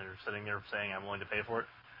want when they're sitting there saying, I'm willing to pay for it?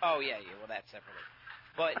 Oh, yeah, well, that's separately.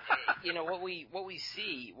 But, what we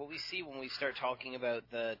see when we start talking about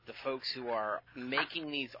the folks who are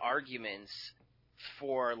making these arguments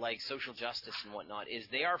for, like, social justice and whatnot, is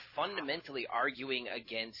they are fundamentally arguing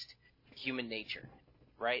against human nature.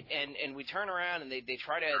 Right, and we turn around and they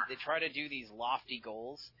try to do these lofty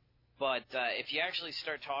goals, but if you actually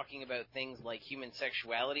start talking about things like human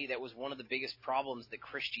sexuality, that was one of the biggest problems that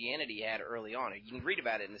Christianity had early on. You can read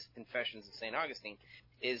about it in the Confessions of St. Augustine.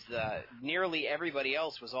 Is nearly everybody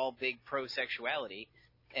else was all big pro-sexuality,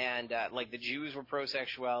 and like the Jews were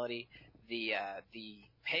pro-sexuality, the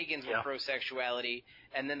pagans were pro-sexuality,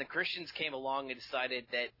 and then the Christians came along and decided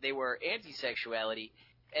that they were anti-sexuality.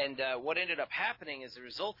 And what ended up happening as a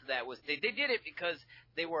result of that was they did it because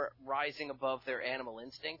they were rising above their animal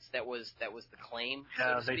instincts. That was the claim.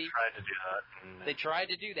 Yeah, so to speak. Tried to do that. They tried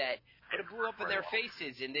to do that, but it blew up in their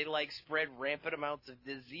faces, and they like spread rampant amounts of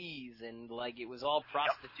disease, and like it was all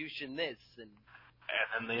prostitution. This and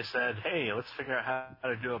then they said, "Hey, let's figure out how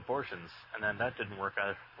to do abortions," and then that didn't work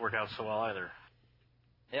out so well either.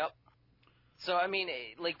 Yep. So I mean,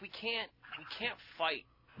 like we can't fight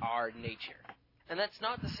our nature. And that's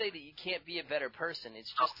not to say that you can't be a better person.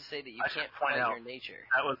 It's just to say that you can't fight your nature.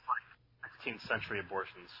 That was like 16th century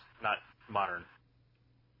abortions, not modern.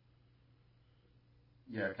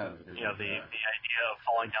 Yeah, kind of. The idea of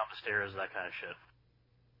falling down the stairs, that kind of shit.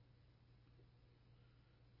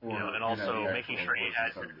 Or, and also making sure you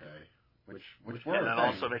had which were and then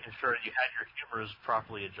also making sure you had your humors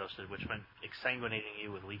properly adjusted, which meant exsanguinating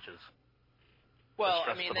you with leeches. Well,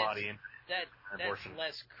 I mean, that's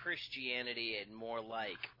less Christianity and more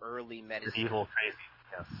like early medicine. Medieval crazy,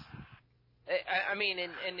 yes. I mean,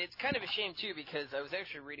 and it's kind of a shame, too, because I was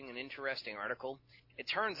actually reading an interesting article. It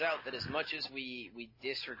turns out that as much as we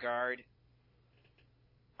disregard...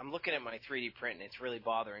 I'm looking at my 3D print, and it's really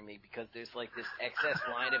bothering me because there's, like, this excess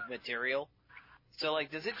line of material. So,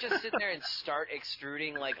 like, does it just sit there and start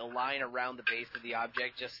extruding, like, a line around the base of the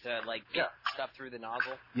object just to, like, get stuff through the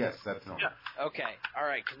nozzle? Yes, that's normal. Yeah. Okay, all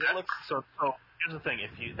right, because it looks... So here's the thing.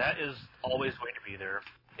 That is always going to be there.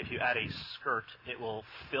 If you add a skirt, it will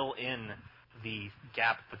fill in the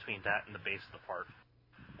gap between that and the base of the part.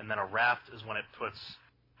 And then a raft is when it puts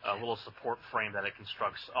a little support frame that it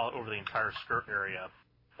constructs all over the entire skirt area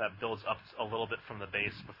that builds up a little bit from the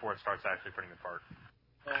base before it starts actually putting apart.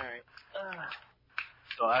 All right.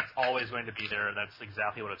 So that's always going to be there, and that's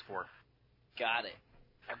exactly what it's for. Got it.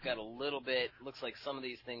 I've got a little bit. Looks like some of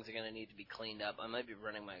these things are going to need to be cleaned up. I might be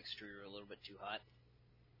running my extruder a little bit too hot.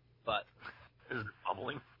 But is it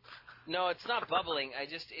bubbling? No, it's not bubbling.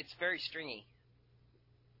 It's very stringy.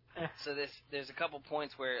 So there's a couple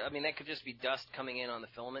points where, I mean, that could just be dust coming in on the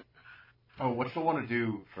filament. Oh, what you'll want to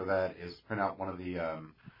do for that is print out one of the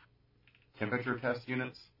temperature test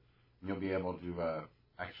units, and you'll be able to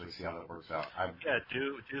actually see how that works out.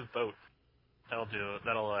 Do boat.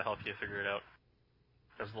 That'll help you figure it out.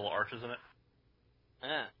 There's little arches in it.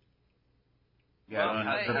 Ah.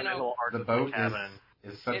 Yeah, the boat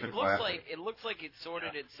is such a classic. It looks like it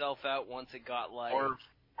sorted itself out once it got like or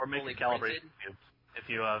make a calibration cube. If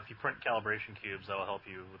you print calibration cubes, that'll help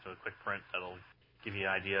you with a quick print. That'll give you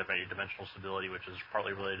an idea about your dimensional stability, which is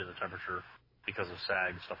partly related to the temperature because of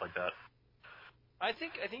sag, stuff like that. I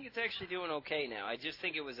think it's actually doing okay now. I just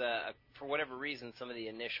think it was for whatever reason, some of the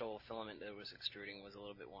initial filament that it was extruding was a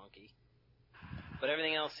little bit wonky. But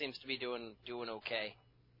everything else seems to be doing okay.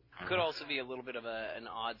 Could also be a little bit of an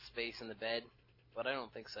odd space in the bed, but I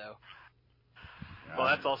don't think so. Yeah, well,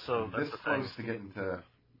 that's this close to get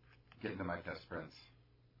into my test prints.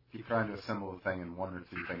 Keep trying to assemble the thing, and one or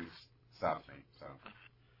two things stops me. So,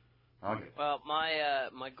 okay. Well,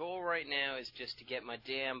 my goal right now is just to get my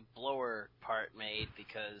damn blower part made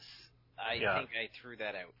because I think I threw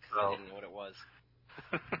that out because I didn't know what it was.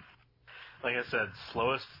 Like I said,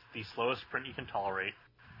 the slowest print you can tolerate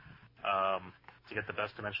to get the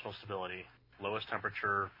best dimensional stability, lowest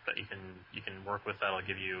temperature that you can work with. That'll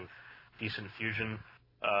give you decent fusion.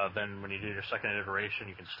 Then when you do your second iteration,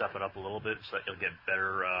 you can step it up a little bit so that you'll get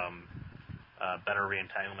better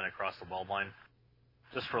reentanglement across the bulb line,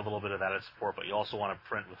 just for a little bit of added support. But you also want to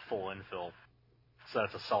print with full infill, so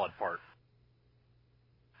that's a solid part.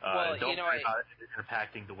 Don't worry about it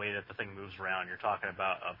impacting the way that the thing moves around. You're talking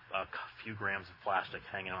about a few grams of plastic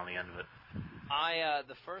hanging on the end of it.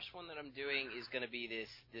 The first one that I'm doing is going to be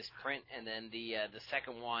this print, and then the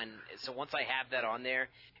second one. So once I have that on there,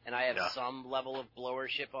 and I have some level of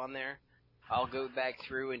blowership on there, I'll go back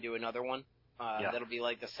through and do another one. That'll be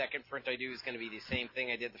like the second print I do is going to be the same thing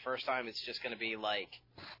I did the first time. It's just going to be like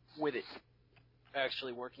with it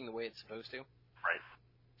actually working the way it's supposed to. Right.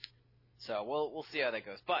 So we'll see how that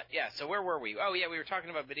goes. But yeah, so where were we? Oh yeah, we were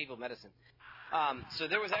talking about medieval medicine. So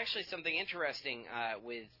there was actually something interesting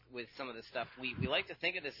with some of the stuff. We like to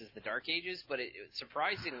think of this as the Dark Ages, but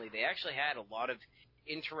surprisingly, they actually had a lot of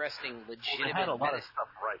interesting, legitimate. They had a lot of stuff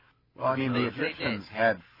right. Well, I mean, the Egyptians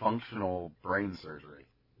had functional brain surgery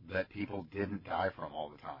that people didn't die from all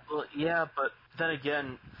the time. Well, yeah, but then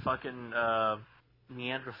again, fucking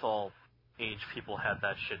Neanderthal age people had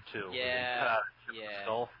that shit too. Yeah.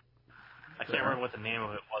 Skull. I can't remember what the name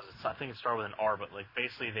of it was. I think it started with an R, but like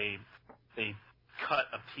basically they cut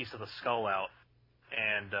a piece of the skull out,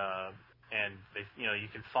 and they you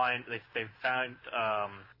can find they found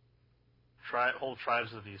whole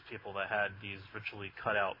tribes of these people that had these ritually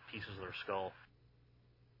cut out pieces of their skull.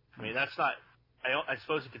 I mean, that's not. I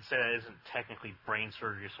suppose you could say that isn't technically brain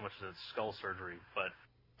surgery so much as it's skull surgery, but.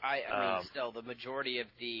 I mean, still, the majority of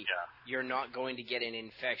you're not going to get an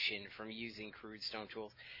infection from using crude stone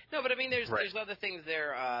tools. No, but I mean, there's other things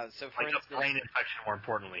there. So, for instance, a brain infection, more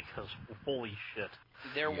importantly, because holy shit,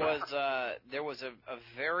 there was a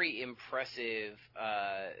very impressive.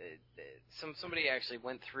 Somebody actually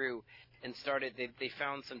went through and started. They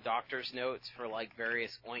found some doctor's notes for like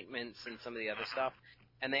various ointments and some of the other stuff,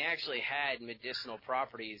 and they actually had medicinal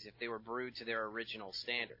properties if they were brewed to their original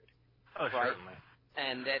standard. Oh, right? Certainly.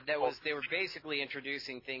 And they were basically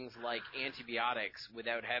introducing things like antibiotics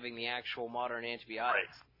without having the actual modern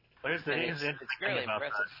antibiotics. Right. But it's really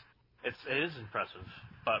impressive. It is impressive,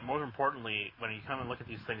 but more importantly, when you come and look at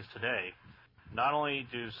these things today, not only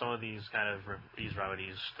do some of these kind of these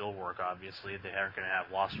remedies still work, obviously, they aren't going to have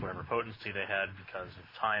lost whatever potency they had because of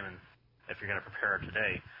time and if you're going to prepare it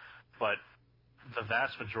today, but the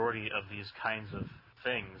vast majority of these kinds of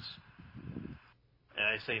things, and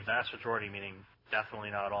I say vast majority meaning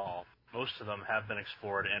definitely not all. Most of them have been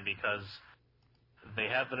explored, and because they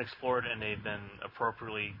have been explored and they've been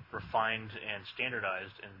appropriately refined and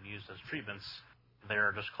standardized and used as treatments,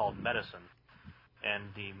 they're just called medicine. And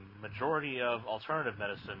the majority of alternative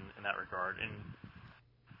medicine in that regard, and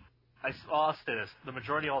I'll say this, the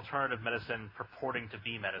majority of alternative medicine purporting to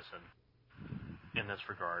be medicine in this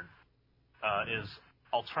regard is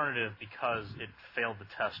alternative because it failed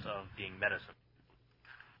the test of being medicine.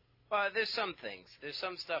 There's some things. There's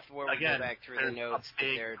some stuff where we go back through the notes that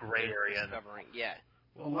they're discovering. Yeah.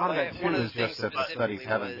 Well, a lot of that, too, is just that the studies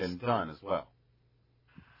haven't been done as well.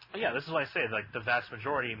 Yeah, this is why I say, like, the vast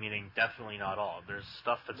majority, meaning definitely not all. There's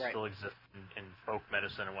stuff that still exists in folk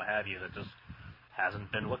medicine and what have you that just hasn't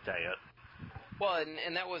been looked at yet. Well,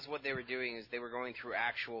 and that was what they were doing, is they were going through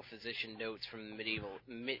actual physician notes from the medieval,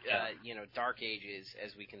 Dark Ages,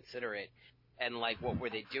 as we consider it. And like, what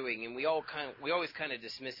were they doing? And we always kind of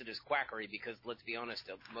dismiss it as quackery because, let's be honest,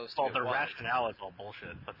 most of it the rationale is all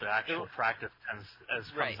bullshit, but the actual practice comes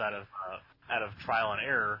out of trial and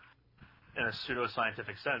error in a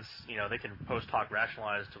pseudo-scientific sense. They can post hoc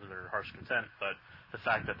rationalize to their heart's content, but the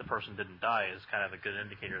fact that the person didn't die is kind of a good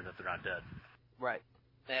indicator that they're not dead. Right.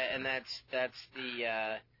 And that's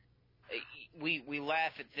the we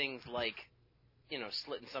laugh at things like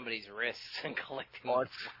slitting somebody's wrists and collecting. Well,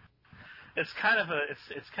 it's kind of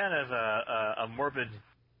a morbid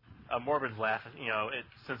laugh.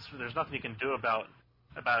 Since there's nothing you can do about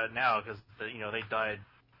it now because they died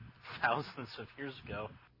thousands of years ago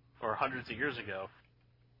or hundreds of years ago.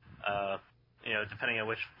 Depending on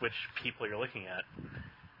which people you're looking at.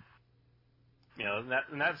 In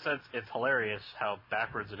that sense, it's hilarious how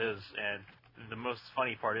backwards it is, and the most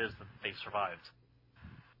funny part is that they survived.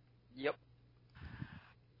 Yep.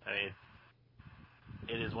 I mean,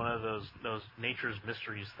 it is one of those nature's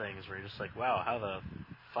mysteries things where you're just like, wow, how the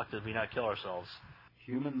fuck did we not kill ourselves?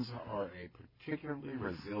 Humans are a particularly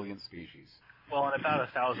resilient species. Well, in about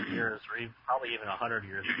 1,000 years, or probably even 100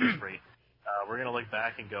 years of history, we're going to look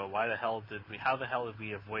back and go, how the hell did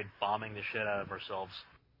we avoid bombing the shit out of ourselves?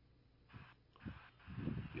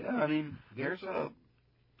 Yeah, I mean, there's a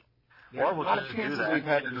lot of chances we've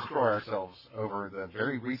had to destroy ourselves over the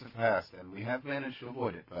very recent past, and we have managed to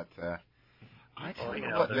avoid it. But I tell you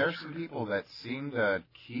what, there's some people that seem to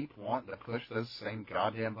keep wanting to push those same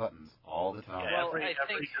goddamn buttons all the time. Yeah, every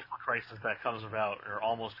crisis that comes about, or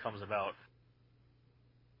almost comes about,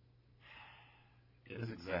 it is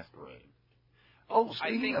exasperating. Oh,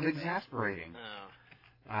 speaking of exasperating,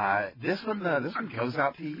 this one goes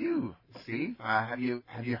out to you, Steve. Have you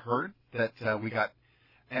heard that we got,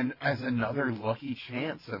 and as another lucky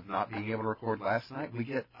chance of not being able to record last night, we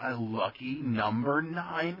get a lucky number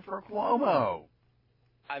 9 for Cuomo.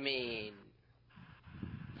 I mean,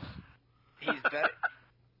 he's better.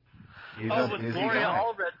 With Gloria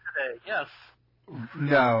Allred today, yes.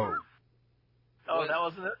 No. Oh, that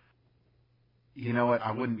wasn't it? You know what?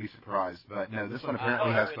 I wouldn't be surprised, but no, this one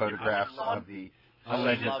apparently has photographs of the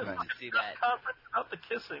alleged thing. To see that. About the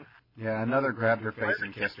kissing. Yeah, another grabbed her face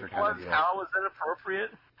and kissed her kind of deal. How was that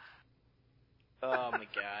appropriate? Oh my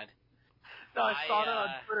god. No, I saw that on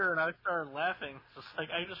Twitter and I started laughing. Just like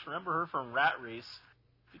I just remember her from Rat Race,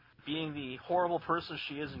 being the horrible person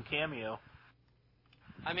she is in Cameo.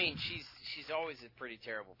 I mean, she's always a pretty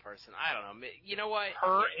terrible person. I don't know. You know what?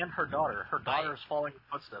 Her and her daughter. Her daughter is following in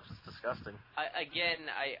footsteps. It's disgusting.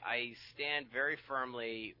 I stand very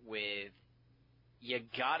firmly with. You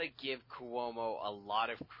gotta give Cuomo a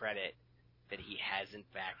lot of credit that he hasn't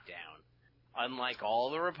backed down. Unlike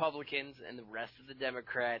all the Republicans and the rest of the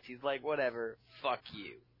Democrats, he's like, whatever, fuck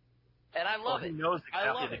you. And I love it. He knows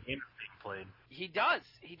exactly the game that's being played. He does.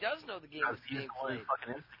 He does know the game that's being played. He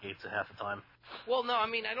fucking instigates it half the time. Well, no, I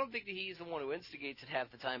mean, I don't think that he's the one who instigates it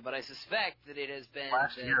half the time, but I suspect that it has been...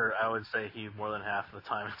 Last year, I would say he more than half of the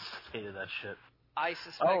time instigated that shit. I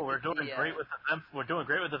suspect. Oh, we're doing great with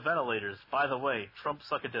the ventilators. By the way, Trump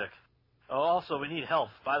suck a dick. Oh, also we need help.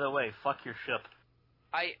 By the way, fuck your ship.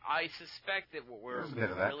 I suspect that what we're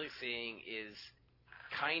really seeing is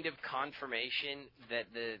kind of confirmation that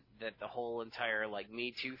the whole entire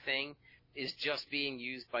Me Too thing is just being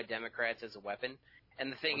used by Democrats as a weapon.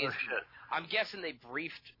 And the thing is, I'm guessing they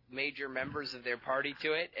briefed major members of their party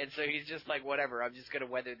to it, and so he's just like, whatever, I'm just going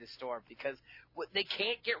to weather this storm because they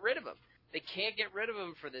can't get rid of him. They can't get rid of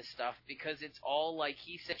him for this stuff because it's all like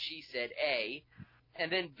he said, she said, A, and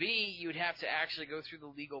then B, you'd have to actually go through the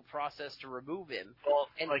legal process to remove him. Well,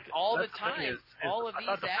 and all the time, all of these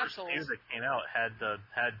assholes. The first news that came out had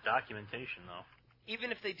documentation though.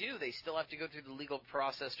 Even if they do, they still have to go through the legal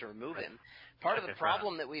process to remove him. Part of the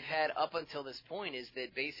problem that we've had up until this point is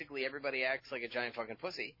that basically everybody acts like a giant fucking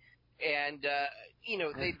pussy, and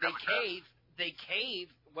they cave.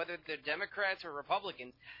 Whether they're Democrats or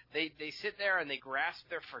Republicans, they sit there and they grasp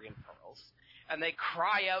their friggin' pearls, and they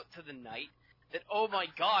cry out to the night that, oh my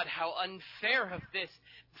God, how unfair of this,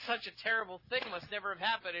 such a terrible thing must never have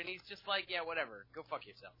happened, and he's just like, yeah, whatever, go fuck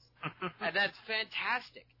yourselves. And that's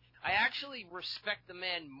fantastic. I actually respect the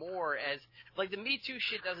man more as, the Me Too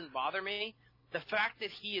shit doesn't bother me. The fact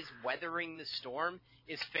that he is weathering the storm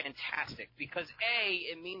is fantastic, because A,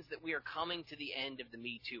 it means that we are coming to the end of the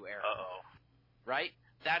Me Too era. Uh-oh. Right?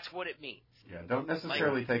 That's what it means. Yeah, don't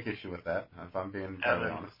necessarily take issue with that, if I'm being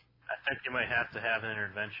entirely honest. I think you might have to have an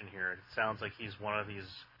intervention here. It sounds like he's one of these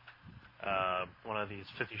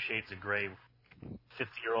 50 Shades of Grey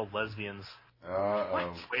 50-year-old lesbians.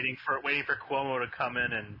 Waiting for Cuomo to come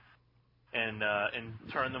in and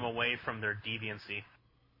turn them away from their deviancy.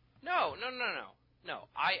 No.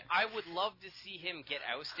 I would love to see him get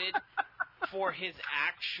ousted for his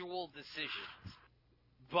actual decisions.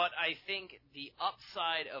 But I think the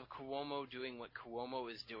upside of Cuomo doing what Cuomo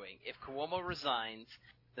is doing, if Cuomo resigns,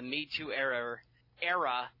 the Me Too era,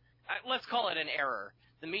 let's call it an error.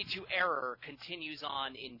 The Me Too error continues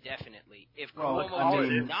on indefinitely. If Cuomo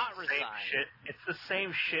does not resign... It's the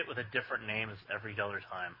same shit with a different name as every other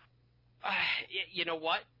time. You know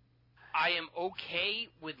what? I am okay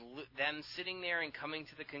with them sitting there and coming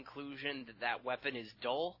to the conclusion that that weapon is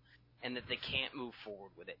dull and that they can't move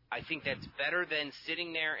forward with it. I think that's better than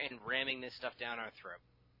sitting there and ramming this stuff down our throat.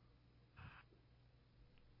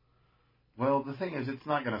 Well, the thing is, it's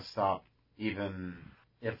not going to stop even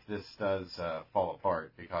if this does fall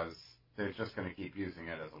apart, because they're just going to keep using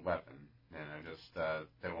it as a weapon.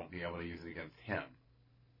 They won't be able to use it against him.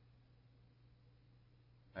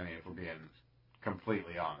 I mean, if we're being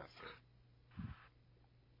completely honest here.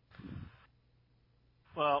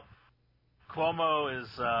 Well, Cuomo is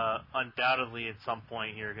undoubtedly at some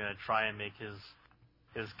point here going to try and make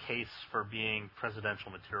his case for being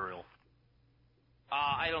presidential material.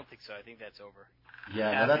 I don't think so. I think that's over.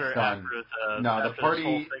 Yeah, that's done. The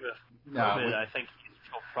party. COVID, I think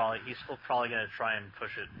he's still probably going to try and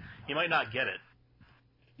push it. He might not get it.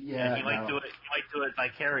 Yeah, and he might do it. He might do it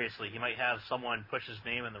vicariously. He might have someone push his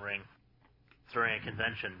name in the ring during a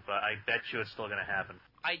convention, but I bet you it's still going to happen.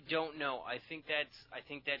 I don't know. I think that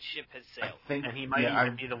ship has sailed. And he might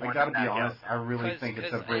even be the one. I got to be honest. I really think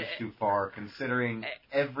it's a bridge too far, considering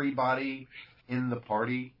everybody in the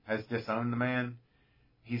party has disowned the man.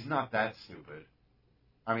 He's not that stupid.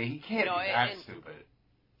 I mean, he can't be that stupid.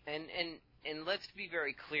 And let's be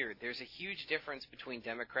very clear. There's a huge difference between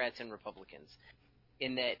Democrats and Republicans.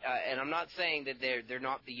 In that, and I'm not saying that they're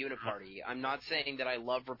not the uniparty. I'm not saying that I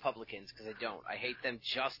love Republicans, because I don't. I hate them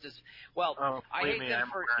just as well. I hate them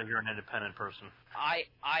for. You're an independent person. I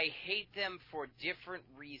hate them for different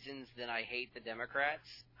reasons than I hate the Democrats.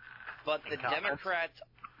 But the Democrats,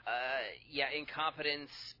 incompetence,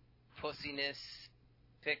 pussiness,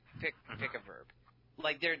 pick a verb.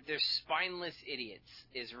 Like they're spineless idiots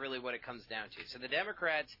is really what it comes down to. So the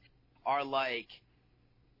Democrats are like.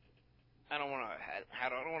 I don't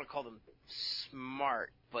want to call them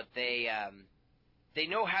smart, but they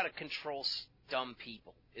know how to control dumb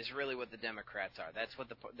people. Is really what the Democrats are. That's what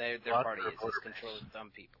their party is controlling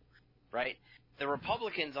dumb people, right? The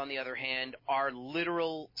Republicans, on the other hand, are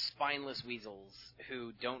literal spineless weasels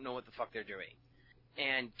who don't know what the fuck they're doing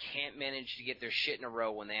and can't manage to get their shit in a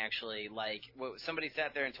row when they actually somebody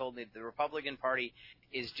sat there and told me the Republican Party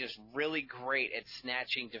is just really great at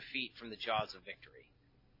snatching defeat from the jaws of victory.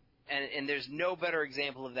 And there's no better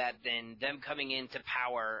example of that than them coming into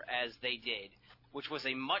power as they did, which was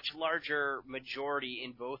a much larger majority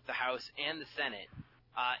in both the House and the Senate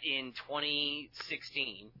in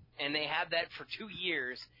 2016. And they had that for 2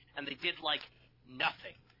 years, and they did,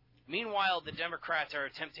 nothing. Meanwhile, the Democrats are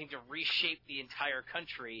attempting to reshape the entire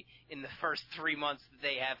country in the first 3 months that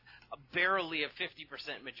they have barely a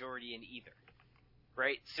 50% majority in either.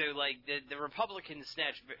 Right? So, the Republicans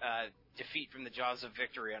snatch defeat from the jaws of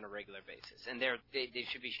victory on a regular basis, and they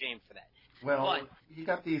should be shamed for that. Well, you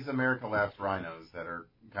got these America Last rhinos that are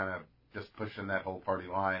kind of just pushing that whole party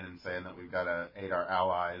line and saying that we've got to aid our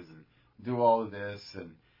allies and do all of this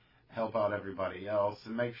and help out everybody else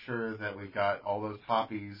and make sure that we've got all those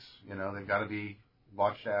poppies, they've got to be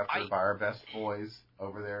watched after by our best boys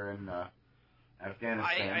over there in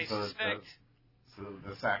Afghanistan. So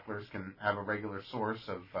the Sacklers can have a regular source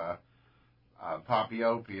of poppy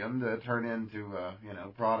opium to turn into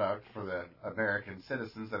product for the American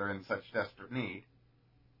citizens that are in such desperate need.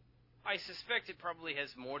 I suspect it probably has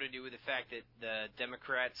more to do with the fact that the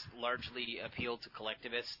Democrats largely appeal to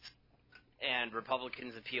collectivists and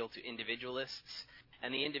Republicans appeal to individualists,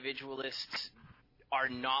 and the individualists are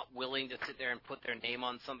not willing to sit there and put their name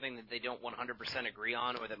on something that they don't 100% agree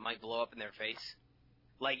on or that might blow up in their face.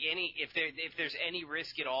 If there's any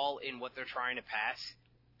risk at all in what they're trying to pass,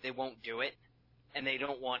 they won't do it, and they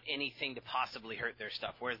don't want anything to possibly hurt their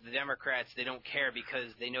stuff. Whereas the Democrats, they don't care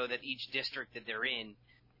because they know that each district that they're in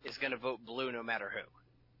is going to vote blue no matter who.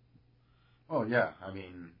 Oh yeah, I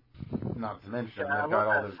mean, not to mention they've got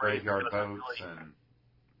all those graveyard votes and.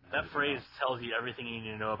 That phrase tells you everything you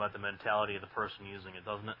need to know about the mentality of the person using it,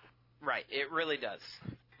 doesn't it? Right, it really does.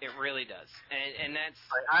 It really does, and that's.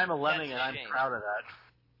 I'm a lemming, and I'm proud of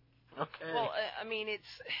that. Okay. Well, I mean, it's.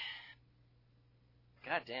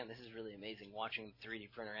 God damn, this is really amazing watching the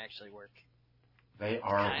 3D printer actually work. They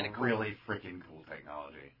are really freaking cool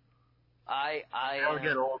technology. I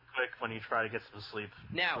get old quick when you try to get some sleep.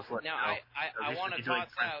 Now, I want to toss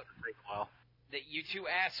out that you two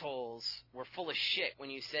assholes were full of shit when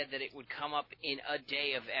you said that it would come up in a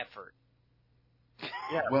day of effort.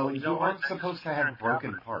 Yeah, well, you aren't supposed to have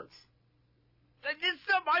broken parts. It's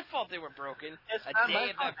not my fault they were broken. It's not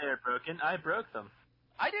my fault they were broken. I broke them.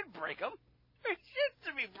 I didn't break them. They're shit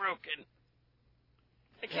to be broken.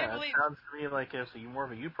 I can't believe. It sounds to me like it's more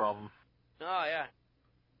of a you problem. Oh yeah.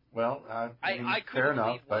 Well, I fair couldn't enough,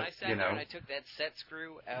 believe when but I sat there and I took that set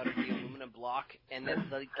screw out of the aluminum aluminum block, and then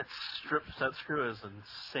that strip set screw is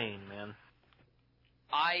insane, man.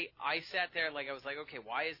 I sat there I was like, okay,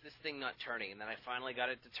 why is this thing not turning? And then I finally got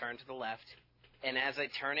it to turn to the left. And as I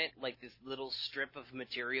turn it, this little strip of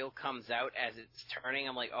material comes out as it's turning.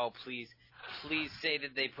 I'm like, oh, please say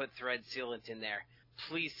that they put thread sealant in there.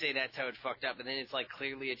 Please say that's how it fucked up. And then it's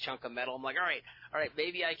clearly a chunk of metal. I'm like, all right,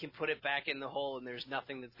 maybe I can put it back in the hole and there's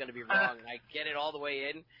nothing that's going to be wrong. And I get it all the way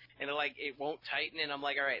in and it won't tighten. And I'm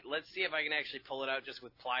like, all right, let's see if I can actually pull it out just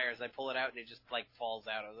with pliers. I pull it out and it just falls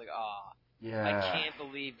out. I was like, ah. Yeah. I can't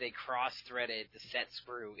believe they cross-threaded the set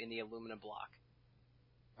screw in the aluminum block.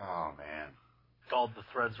 Oh, man. Called the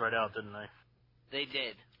threads right out, didn't they? They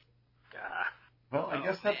did. Gah. Well, I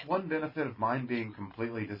guess that's one benefit of mine being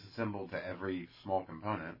completely disassembled to every small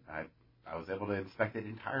component. I was able to inspect it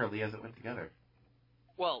entirely as it went together.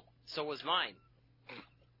 Well, so was mine.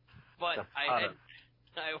 But I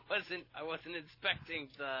wasn't inspecting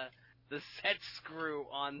the set screw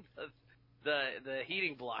on the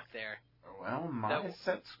heating block there. Well, my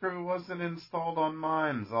set screw wasn't installed on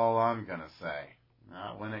mine, is all I'm gonna say.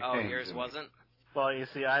 Not when it came to me. Oh, yours wasn't? Well, you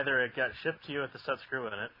see, either it got shipped to you with the set screw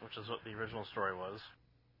in it, which is what the original story was,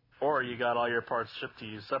 or you got all your parts shipped to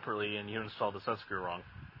you separately and you installed the set screw wrong.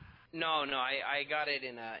 No, I got it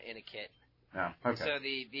in a kit. Oh, okay. So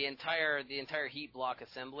the entire heat block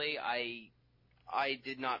assembly, I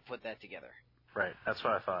did not put that together. Right, that's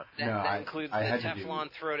what I thought. That includes the Teflon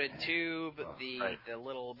throated tube, the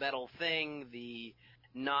little metal thing, the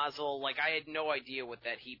nozzle. I had no idea what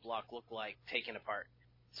that heat block looked like taken apart.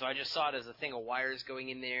 So I just saw it as a thing of wires going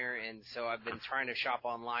in there, and so I've been trying to shop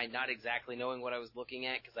online, not exactly knowing what I was looking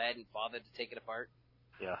at because I hadn't bothered to take it apart.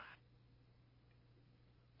 Yeah.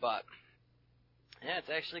 But, yeah, it's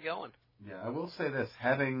actually going. Yeah, I will say this,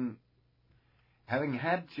 having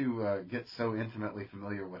had to get so intimately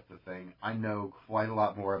familiar with the thing, I know quite a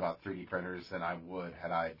lot more about 3D printers than I would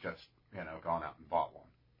had I just, gone out and bought one.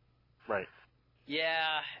 Right.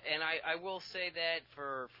 Yeah, and I will say that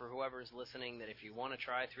for whoever's listening, that if you want to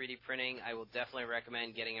try 3D printing, I will definitely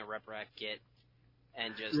recommend getting a RepRap kit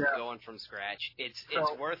and just going from scratch. It's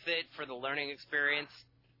worth it for the learning experience.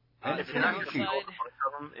 If you're not going to make a bunch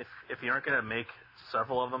of them, if you aren't going to make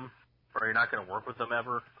several of them, or you're not going to work with them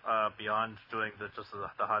ever beyond doing the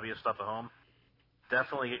hobbyist stuff at home,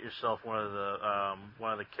 definitely get yourself one of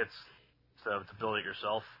the kits to build it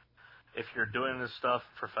yourself. If you're doing this stuff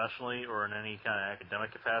professionally or in any kind of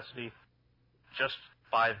academic capacity, just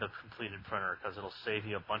buy the completed printer because it'll save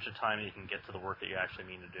you a bunch of time and you can get to the work that you actually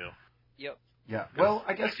mean to do. Yep. Yeah. Well,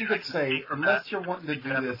 I guess you could say, unless you're wanting to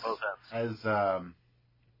do this as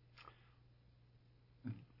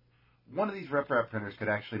one of these RepRap printers could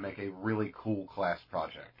actually make a really cool class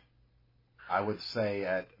project. I would say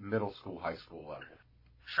at middle school, high school level.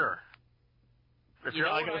 Sure. If you're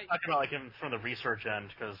talking about from the research end,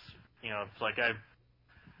 because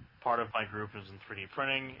part of my group is in 3D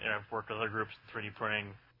printing, and I've worked with other groups in 3D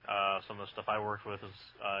printing. Some of the stuff I worked with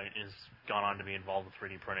is gone on to be involved with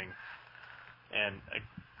 3D printing, and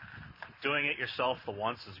doing it yourself the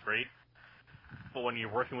once is great. But when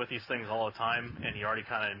you're working with these things all the time, and you already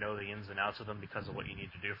kind of know the ins and outs of them because of what you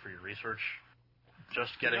need to do for your research,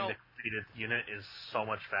 just getting the completed unit is so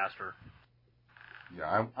much faster.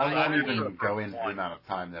 Yeah, I won't even go into the amount of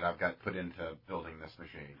time that I've got put into building this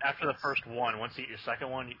machine. After the first one, once you get your second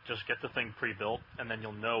one, you just get the thing pre-built, and then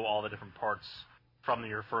you'll know all the different parts from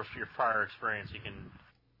your prior experience. You can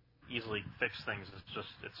easily fix things.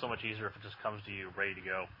 It's so much easier if it just comes to you ready to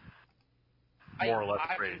go. More or less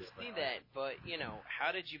ready to go. I can see that, but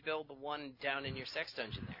how did you build the one down in your sex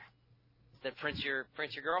dungeon there that prints your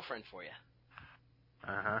girlfriend for you?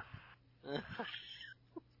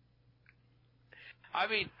 I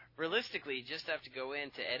mean, realistically, you just have to go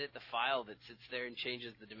in to edit the file that sits there and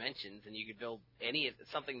changes the dimensions, and you could build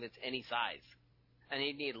something that's any size. And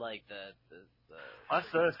you'd need That's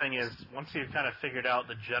the other thing is once you've kind of figured out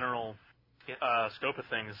the general scope of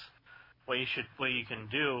things, what you can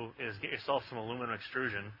do is get yourself some aluminum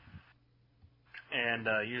extrusion and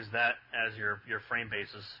use that as your frame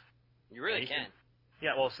basis. You really can.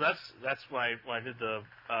 Yeah, well, so that's why I did the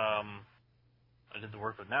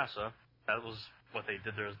work with NASA. That was what they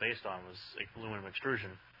did. There was based on was aluminum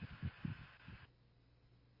extrusion.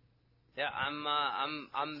 Yeah,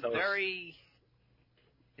 I'm very.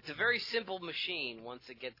 It's a very simple machine once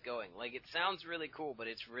it gets going. It sounds really cool, but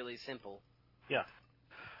it's really simple. Yeah.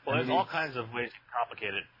 Well, there's all kinds of ways to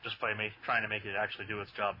complicate it just by trying to make it actually do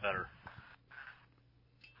its job better.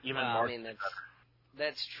 Even more. I mean,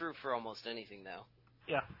 that's true for almost anything, though.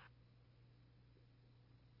 Yeah.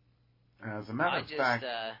 As a matter of fact,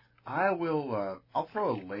 I will. I'll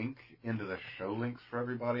throw a link into the show links for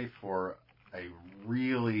everybody for a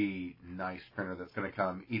really nice printer that's going to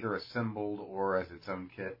come either assembled or as its own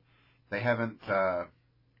kit. They haven't got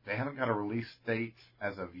a release date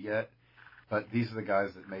as of yet, but these are the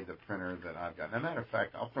guys that made the printer that I've got. As a matter of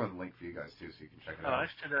fact, I'll throw in the link for you guys too, so you can check it out.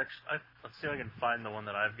 Let's see if I can find the one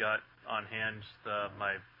that I've got on hand.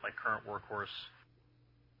 My current workhorse.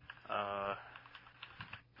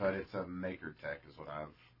 But it's a Maker Tech is what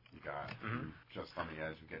I've got. Just on the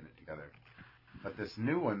edge of getting it together. But this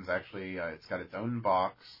new one's actually, it's got its own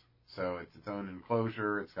box, so it's its own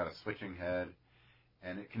enclosure, it's got a switching head,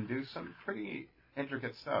 and it can do some pretty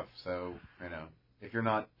intricate stuff. So, if you're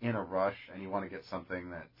not in a rush and you want to get something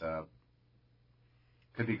that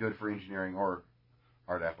could be good for engineering or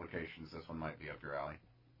art applications, this one might be up your alley.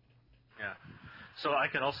 Yeah. So I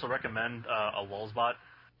can also recommend a Lulzbot.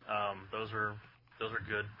 Those are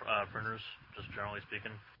good printers, just generally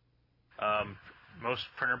speaking. Most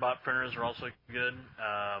PrinterBot printers are also good.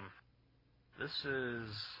 This is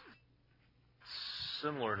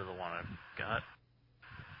similar to the one I've got.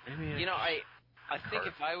 Maybe I think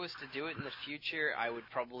if I was to do it in the future, I would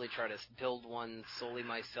probably try to build one solely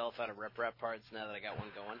myself out of rep parts now that I got one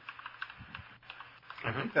going.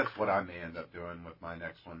 I think that's what I may end up doing with my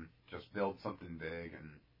next one. Just build something big and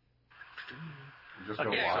just go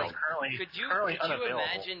wild. Could you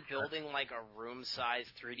imagine building like a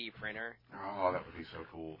room-sized 3D printer? Oh, that would be so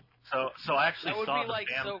cool. So I actually that saw would be like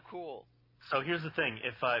BAM. So cool. So here's the thing: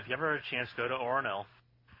 if you ever have a chance, go to ORNL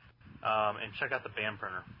and check out the BAM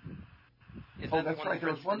printer. That's right.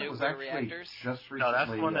 There was one that was actually reactors? Just recently. No,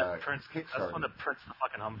 that's the one that prints. Kickstarted. That's the one that prints the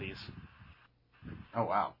fucking Humvees. Oh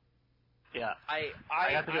wow. Yeah,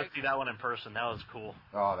 I have to go see that one in person. That was cool.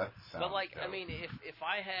 Oh, that sounds. But like, dope. I mean, if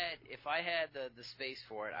I had the space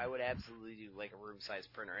for it, I would absolutely do like a room-sized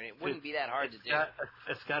printer, and it wouldn't be that hard to do.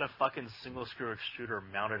 It's got a fucking single screw extruder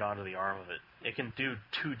mounted onto the arm of it. It can do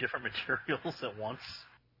 2 different materials at once.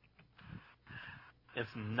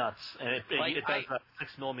 It's nuts, and it does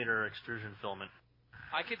a 6mm extrusion filament.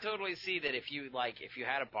 I could totally see that if you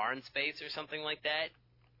had a barn space or something like that,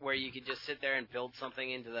 where you could just sit there and build something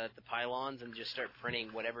into the pylons and just start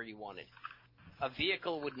printing whatever you wanted. A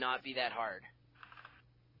vehicle would not be that hard.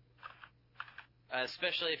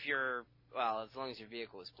 Especially if as long as your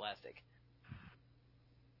vehicle is plastic.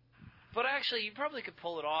 But actually, you probably could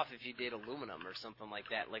pull it off if you did aluminum or something like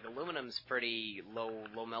that. Like, aluminum's pretty low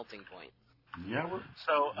melting point. Yeah, we're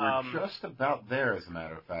just about there, as a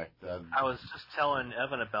matter of fact. I was just telling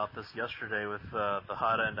Evan about this yesterday with the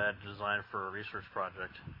hot end I had designed for a research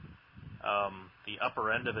project. The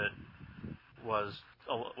upper end of it was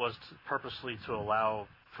purposely to allow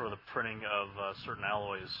for the printing of certain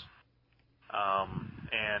alloys,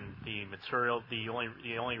 and the material. The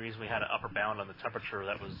only reason we had an upper bound on the temperature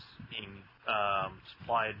that was being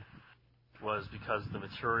supplied was because the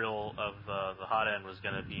material of the hot end was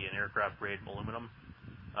going to be an aircraft-grade aluminum,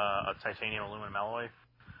 a titanium aluminum alloy,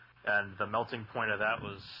 and the melting point of that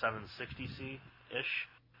was 760C-ish,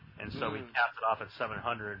 and so we capped it off at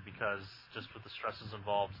 700 because just with the stresses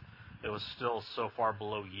involved, it was still so far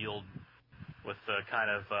below yield with the kind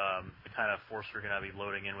of force we're going to be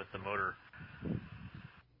loading in with the motor.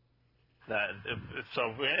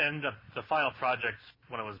 So we ended up, the final project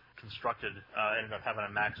when it was constructed ended up having a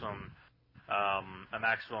maximum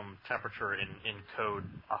temperature in code,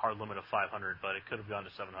 a hard limit of 500, but it could have gone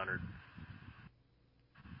to 700.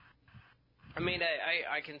 I mean,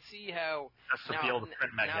 I can see how. That's to be able to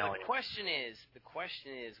print Now the question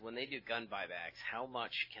is, when they do gun buybacks, how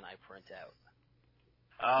much can I print out?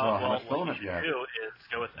 What you should do is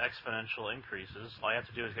go with exponential increases. All you have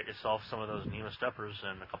to do is get yourself some of those NEMA steppers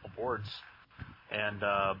and a couple boards, and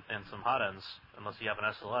some hot ends, unless you have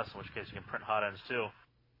an SLS, in which case you can print hot ends too.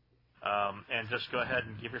 And just go ahead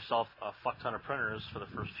and give yourself a fuck ton of printers for the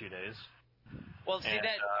first few days. Well, see and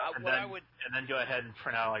then go ahead and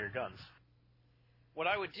print out all your guns. What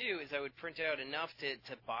I would do is I would print out enough to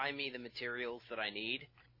buy me the materials that I need,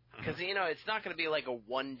 because it's not going to be like a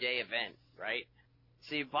one-day event, right?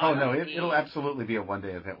 So you buy. Oh no, it'll absolutely be a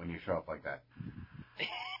one-day event when you show up like that.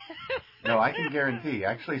 No, I can guarantee.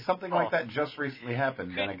 Actually, something like that just recently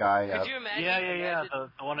happened. And a guy. Could you imagine? Yeah.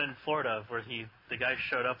 The one in Florida where the guy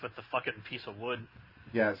showed up with the fucking piece of wood.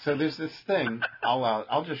 Yeah. So there's this thing.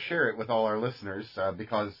 I'll just share it with all our listeners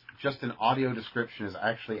because just an audio description is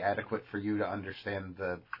actually adequate for you to understand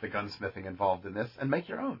the gunsmithing involved in this and make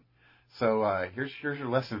your own. So here's your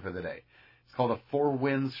lesson for the day. It's called a 4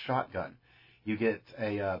 Winds shotgun. You get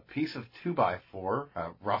a piece of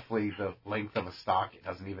 2x4, roughly the length of a stock. It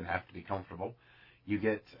doesn't even have to be comfortable. You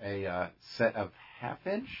get a set of 1/2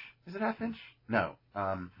 inch Is it half inch? No.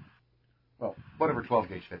 Well, whatever 12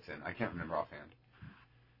 gauge fits in. I can't remember offhand.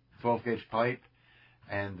 12 gauge pipe,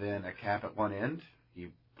 and then a cap at one end.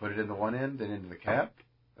 You put it in the one end, then into the cap.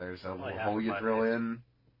 There's a little hole you drill in.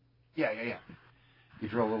 Yeah. You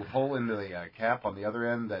drill a little hole into the cap on the other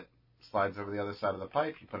end that slides over the other side of the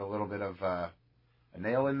pipe. You put a little bit of a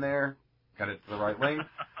nail in there, cut it to the right length,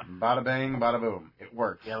 bada bang, bada boom. It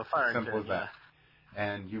works. Yeah, fire simple as that.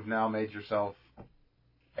 And you've now made yourself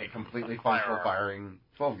a completely functional firing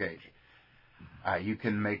 12 gauge. You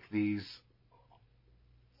can make these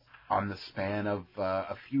on the span of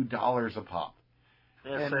a few dollars a pop.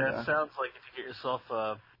 Yeah, and, so it sounds like if you get yourself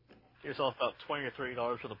about $20 or $30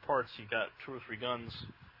 worth of parts, you got 2 or 3 guns.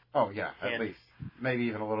 Oh yeah, at least. Maybe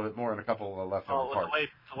even a little bit more and a couple of leftover parts.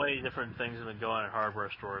 The way different things have been going in hardware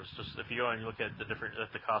stores, just if you go and you look at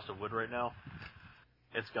the cost of wood right now,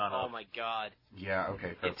 it's gone up. Oh my god. Yeah,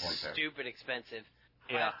 okay, fair point there. It's stupid expensive.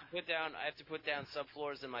 Yeah. I have to put down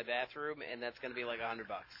subfloors in my bathroom, and that's going to be like $100.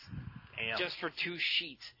 Damn. Just for 2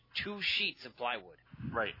 sheets. 2 sheets of plywood.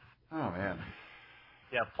 Right. Oh man.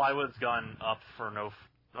 Yeah, plywood's gone up for no.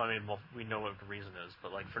 I mean, well, we know what the reason is,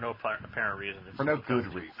 but like for no apparent reason. It's for no good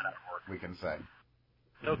reason, we can say.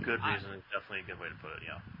 No good reason is definitely a good way to put it.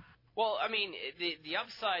 Yeah. Well, I mean, the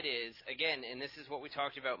upside is, again, and this is what we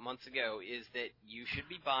talked about months ago, is that you should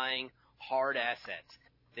be buying hard assets,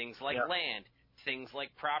 things like land, things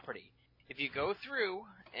like property. If you go through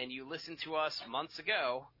and you listen to us months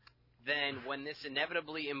ago, then when this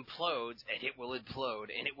inevitably implodes, and it will implode,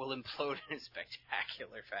 and it will implode in a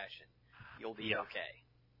spectacular fashion, you'll be okay.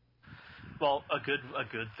 Well, a good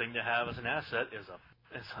thing to have as an asset is a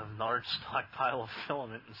large stockpile of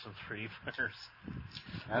filament and some 3D printers.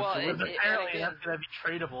 Well, apparently that's going to be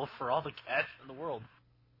tradable for all the cash in the world.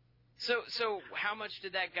 So how much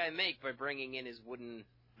did that guy make by bringing in his wooden?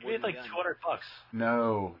 He made like $200.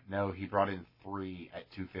 No, he brought in 3 at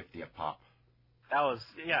 $250 a pop. That was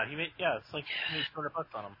he made it's like he made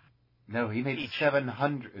 $200 on them. No, he made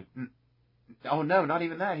 700. Oh no, not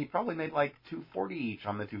even that. He probably made like $240 each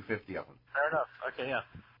on the 250 of them. Fair enough. Okay, yeah.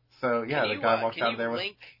 So yeah, the guy walked out there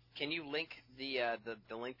with. Can you link the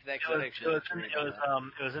link to that? It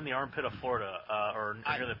was in the armpit of Florida, or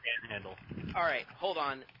near the Panhandle. All right, hold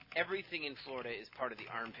on. Everything in Florida is part of the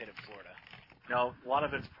armpit of Florida. No, a lot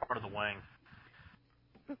of it's part of the wang.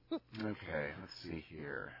 Okay, let's see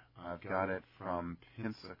here. I've got it from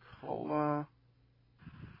Pensacola,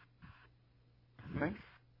 I think.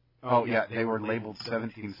 Oh yeah, they were labeled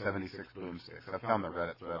 1776 boomsticks. I found the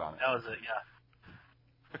Reddit thread on it. That was it, yeah.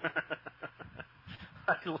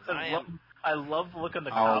 I love looking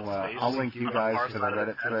the cop's face. I'll link you guys to the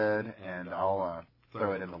Reddit thread, and I'll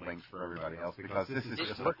throw it in the links for everybody else, because this is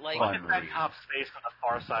just a fun read. Look at that cop's face on the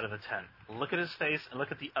far side of the tent. Look at his face, and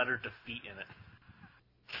look at the utter defeat in it.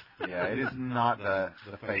 Yeah, it is not the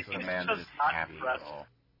face of a man that is happy at all.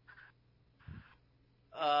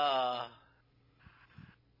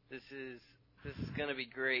 This is gonna be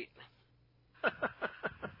great.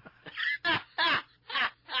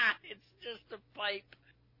 It's just a pipe.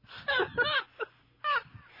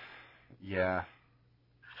 Yeah.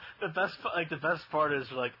 The best part is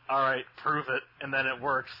like, all right, prove it, and then it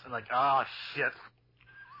works, and like, ah, shit.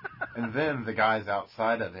 And then the guys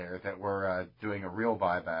outside of there that were doing a real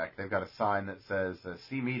buyback, they've got a sign that says,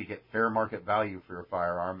 "See me to get fair market value for your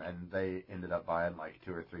firearm," and they ended up buying like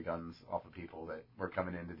 2 or 3 guns off of people that were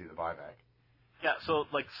coming in to do the buyback. Yeah, so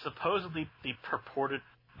like supposedly the purported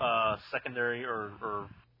secondary or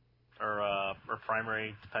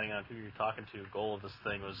primary, depending on who you're talking to, goal of this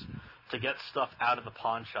thing was to get stuff out of the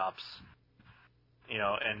pawn shops,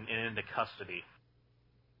 and into custody,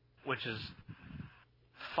 which is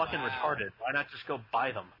fucking retarded. Why not just go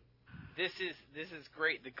buy them? This is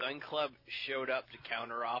great. The gun club showed up to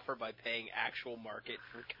counteroffer by paying actual market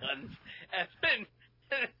for guns, and then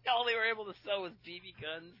all they were able to sell was BB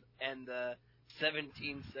guns and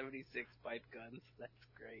 1776 pipe guns. That's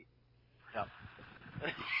great. Yep.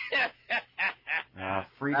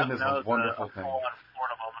 Freedom is a wonderful thing.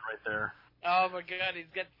 Florida moment right there. Oh my god, he's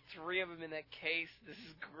got 3 of them in that case. This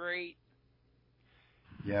is great.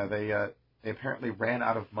 Yeah, they apparently ran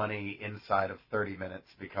out of money inside of 30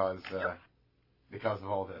 minutes because of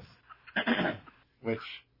all this. Which,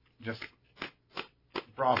 just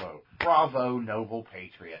bravo, noble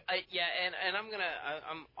patriot. And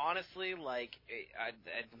I'm honestly like,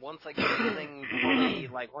 once I get everything fully,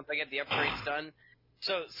 like once I get the upgrades done.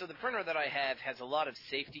 So the printer that I have has a lot of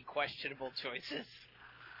safety questionable choices.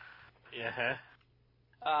 Yeah.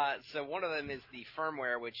 So one of them is the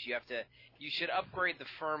firmware, which you should upgrade the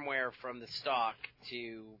firmware from the stock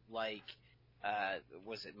to like,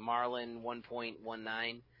 was it Marlin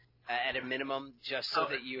 1.19? at a minimum, just so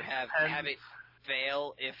that you have it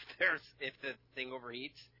fail if the thing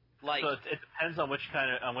overheats? Like, so it depends on which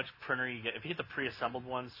printer you get. If you get the pre-assembled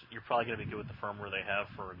ones, you're probably going to be good with the firmware they have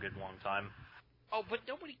for a good long time. Oh, but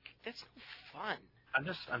that's no fun. I'm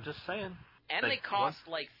just saying. And they cost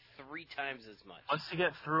like 3 times as much. Once you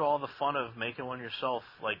get through all the fun of making one yourself,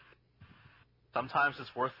 like sometimes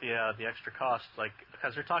it's worth the extra cost. Like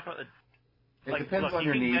because you're talking about. It depends on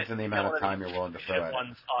your needs and the amount of time you're willing to throw at it.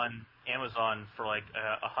 Ones on Amazon for like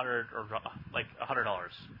 $100 or like $100,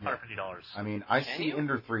 $150. I mean, I see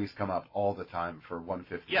Ender 3s come up all the time for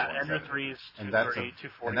 $150. Yeah, Ender 3s, $230, $240.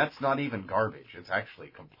 And that's not even garbage. It's actually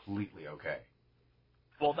completely okay.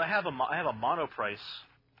 Well, I have a Monoprice,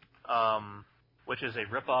 which is a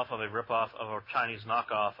ripoff of a Chinese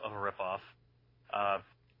knockoff of a ripoff.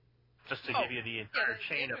 Just to give you the entire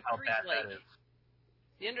chain of how bad that is.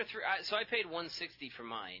 The Ender 3, so I paid $160 for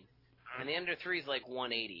mine, and the Ender 3 is like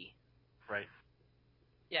 $180. Right.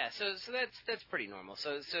 Yeah, so that's pretty normal.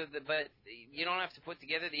 But you don't have to put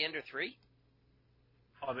together the Ender 3?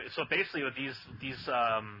 So basically, with these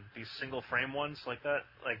single frame ones like that,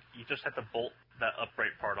 like you just have to bolt that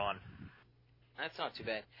upright part on. That's not too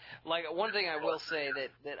bad. Like one thing I will say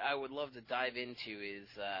that I would love to dive into is,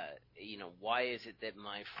 why is it that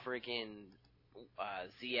my friggin'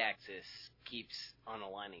 Z-axis keeps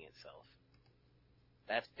unaligning itself?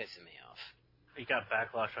 That's pissing me off. You got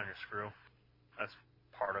backlash on your screw. That's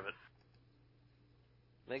part of it.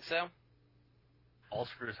 Think so? All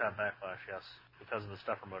screws have backlash, yes, because of the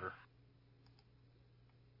stepper motor.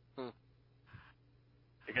 You're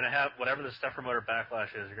going to have, whatever the stepper motor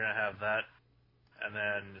backlash is, you're going to have that, and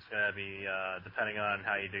then it's going to be, depending on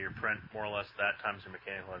how you do your print, more or less that times your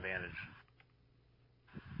mechanical advantage.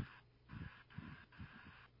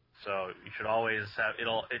 So you should always have,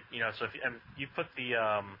 so if you put the,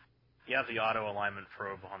 you have the auto alignment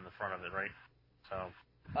probe on the front of it, right? So.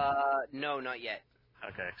 No, not yet.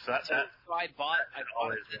 Okay, so I bought a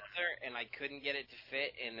sensor and I couldn't get it to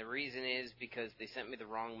fit, and the reason is because they sent me the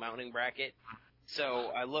wrong mounting bracket.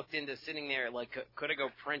 So I looked into sitting there, like, could I go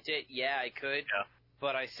print it? Yeah, I could. Yeah.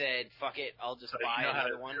 But I said, fuck it, I'll just buy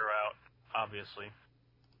another one. Zero out, obviously.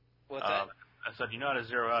 What's that? I said you know how to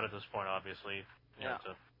zero out at this point, obviously.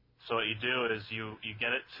 So what you do is you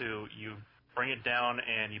get it to, you bring it down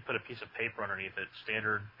and you put a piece of paper underneath it,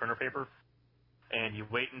 standard printer paper, and you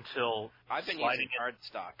wait until I've been using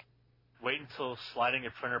cardstock. Wait until sliding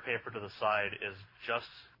your printer paper to the side is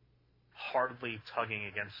just hardly tugging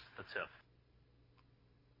against the tip.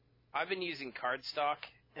 I've been using cardstock,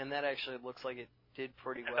 and that actually looks like it did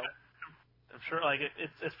pretty well. I'm sure, like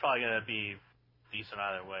it's probably gonna be decent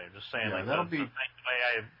either way. I'm just saying, yeah, like that'll the way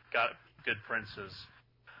I got good prints is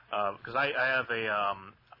because I have a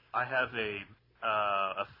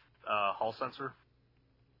Hall sensor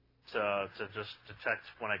to just detect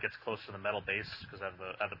when it gets close to the metal base because I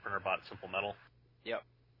have the printer bought simple metal. Yep.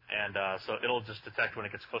 And so it'll just detect when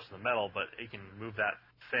it gets close to the metal, but it can move that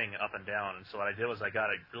thing up and down. And so what I did was I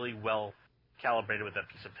got it really well calibrated with that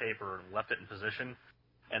piece of paper and left it in position,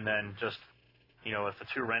 and then just with the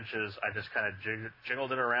 2 wrenches, I just kind of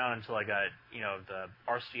jiggled it around until I got the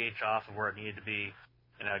RCH off of where it needed to be.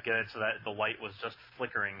 Get it so that the light was just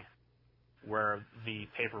flickering where the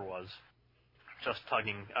paper was, just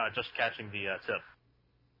catching the tip.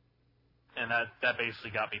 And that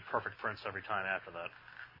basically got me perfect prints every time after that.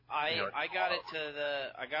 I got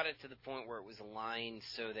it to the point where it was aligned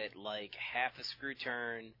so that like half a screw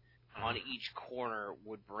turn on each corner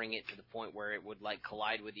would bring it to the point where it would like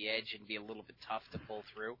collide with the edge and be a little bit tough to pull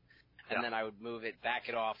through. And then I would move it, back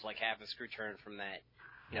it off like half a screw turn from that.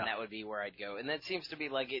 And that would be where I'd go. And that seems to be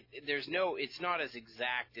like it's not as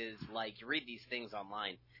exact as like you read these things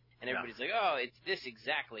online and everybody's like, oh, it's this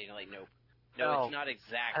exactly. And you're like, nope. No, it's not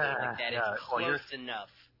exactly like that. It's close enough.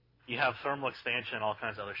 You have thermal expansion and all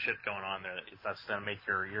kinds of other shit going on there. That's going to make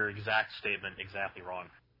your exact statement exactly wrong.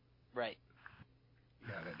 Right.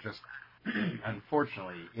 Yeah, that just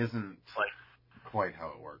unfortunately isn't quite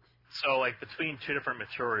how it works. So, like, between 2 different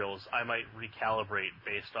materials, I might recalibrate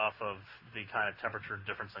based off of the kind of temperature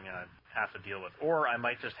difference I'm going to have to deal with. Or I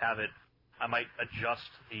might just I might adjust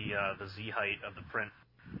the Z height of the print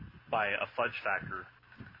by a fudge factor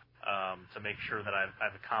to make sure that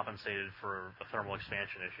I've compensated for the thermal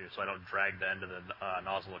expansion issue so I don't drag the end of the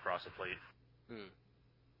nozzle across the plate.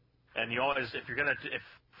 And you always,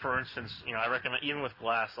 for instance, I recommend, even with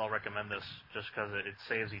glass, I'll recommend this just because it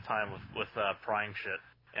saves you time with prying shit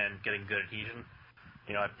and getting good adhesion.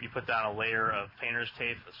 You put down a layer of painter's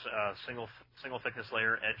tape, a single thickness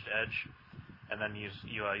layer, edge to edge, and then you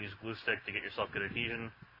use glue stick to get yourself good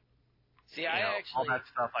adhesion. See, I actually all that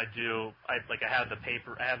stuff I do. I have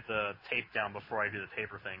the tape down before I do the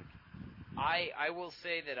paper thing. I will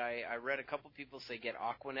say that I read a couple people say get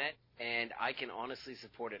Aquanet, and I can honestly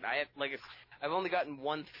support it. I've only gotten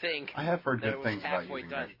one thing. I have heard that good was things about halfway using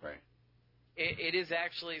done. hairspray. It is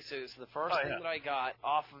actually so the first thing that I got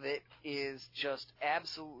off of it is just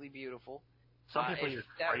absolutely beautiful. Some people use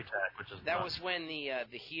spray tack, which is that was when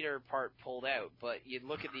the heater part pulled out. But you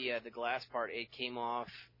look at the glass part; it came off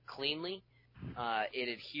cleanly. It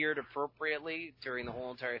adhered appropriately during the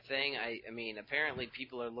whole entire thing. I mean, apparently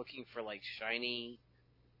people are looking for like shiny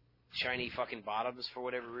fucking bottoms for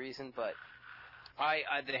whatever reason. But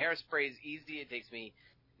the hairspray is easy. It takes me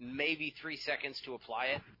maybe 3 seconds to apply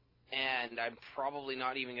it, and I'm probably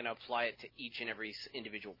not even going to apply it to each and every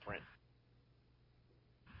individual print.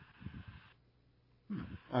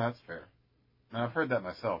 Oh, that's fair. Now, I've heard that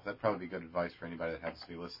myself. That'd probably be good advice for anybody that happens to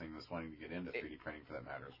be listening that's wanting to get into 3D printing for that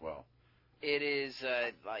matter as well. It is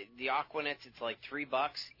like the Aquanets. It's like $3.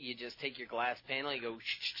 You just take your glass panel, you go,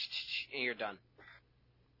 and you're done.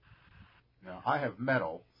 Now, I have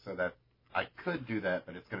metal, so that I could do that,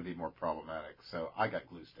 but it's going to be more problematic. So I got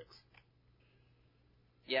glue sticks.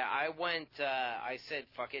 Yeah, I went. I said,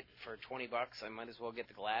 "Fuck it, for $20, I might as well get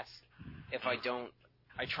the glass." If I don't,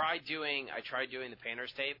 I tried doing the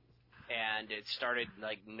painter's tape, and it started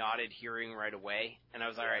like not adhering right away, and I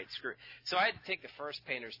was like, "All right, screw it." So I had to take the first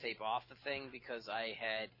painter's tape off the thing because I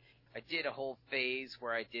did a whole phase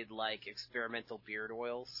where I did like experimental beard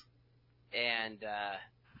oils, and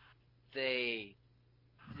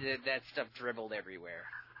that stuff dribbled everywhere.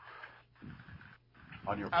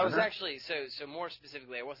 On your I was actually so more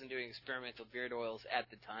specifically, I wasn't doing experimental beard oils at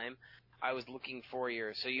the time. I was looking for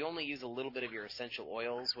so you only use a little bit of your essential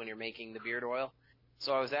oils when you're making the beard oil.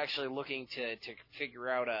 So I was actually looking to figure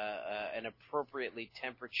out an appropriately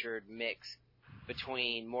temperatured mix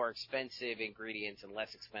between more expensive ingredients and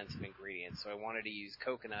less expensive ingredients. So I wanted to use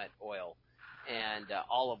coconut oil and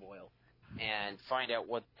olive oil, and find out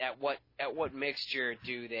at what mixture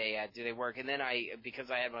do they work. And then because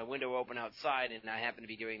I had my window open outside, and I happened to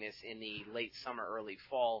be doing this in the late summer, early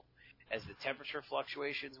fall, as the temperature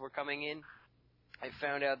fluctuations were coming in, I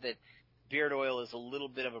found out that beard oil is a little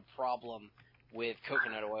bit of a problem with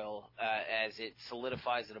coconut oil, as it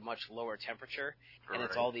solidifies at a much lower temperature, and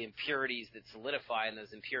it's all the impurities that solidify, and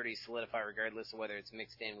those impurities solidify regardless of whether it's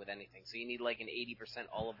mixed in with anything. So you need like an 80%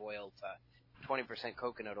 olive oil to 20%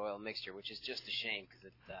 coconut oil mixture, which is just a shame because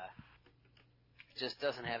it just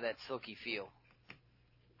doesn't have that silky feel.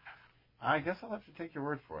 I guess I'll have to take your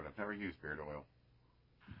word for it. I've never used beard oil.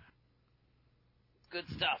 Good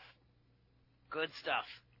stuff. Good stuff.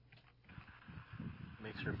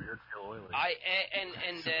 Makes your beard feel oily.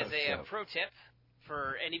 And as a pro tip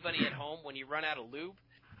for anybody at home, when you run out of lube,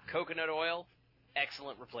 coconut oil,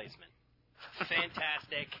 excellent replacement.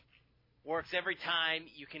 Fantastic. Works every time.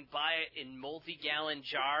 You can buy it in multi-gallon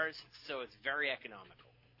jars, so it's very economical.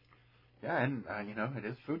 Yeah, and, it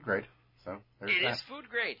is food grade, so there's that. It is food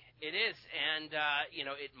grade. It is, and,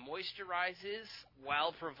 it moisturizes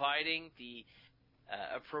while providing the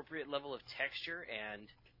appropriate level of texture and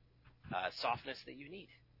softness that you need.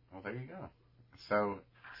 Well, there you go.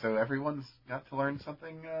 So everyone's got to learn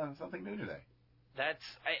something new today. That's,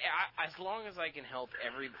 as long as I can help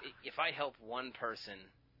if I help one person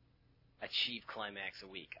achieve climax a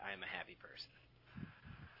week, I am a happy person.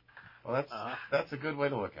 Well, that's a good way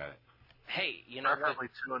to look at it. Hey, probably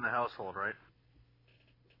 2 in the household, right?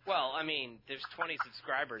 Well, I mean, there's 20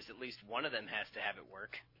 subscribers. At least one of them has to have it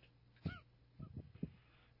work.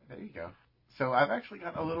 There you go. So I've actually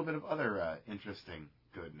got a little bit of other interesting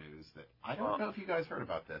good news that I don't know if you guys heard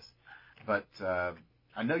about this, but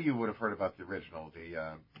I know you would have heard about the original, the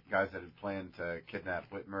guys that had planned to kidnap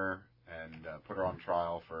Whitmer and put her on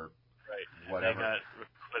trial for whatever. They got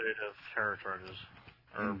acquitted of terror charges.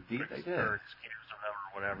 Indeed they did. Or excused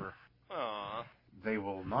or whatever. Aww. They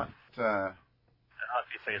will not... They'll not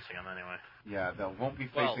be facing them anyway. Yeah, they won't be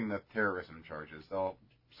facing the terrorism charges. They'll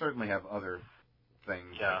certainly have other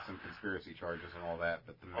things, like some conspiracy charges and all that,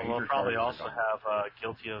 but the major they'll probably charges also have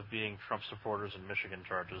guilty of being Trump supporters in Michigan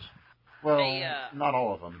charges. Well, not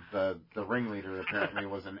all of them. The ringleader apparently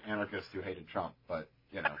was an anarchist who hated Trump, but,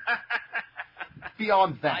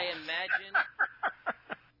 beyond that.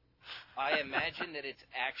 I imagine that it's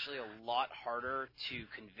actually a lot harder to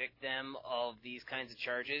convict them of these kinds of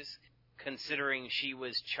charges, considering she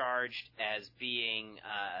was charged as being,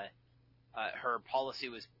 her policy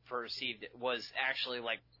was actually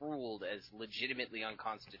like ruled as legitimately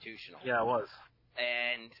unconstitutional. Yeah, it was.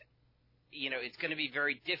 And, it's going to be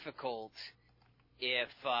very difficult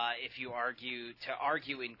if you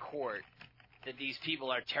argue in court that these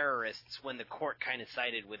people are terrorists when the court kind of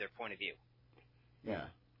sided with their point of view. Yeah.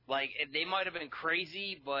 Like, they might have been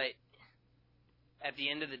crazy, but at the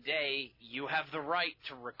end of the day, you have the right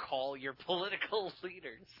to recall your political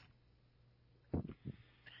leaders.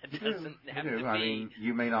 It doesn't have to be I mean,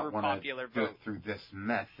 you may not want to go through this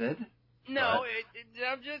method. No,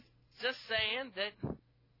 I'm just saying that,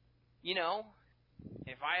 you know,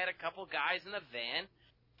 if I had a couple guys in the van,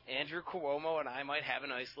 Andrew Cuomo and I might have a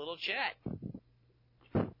nice little chat.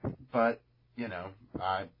 But, you know,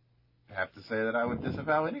 I have to say that I would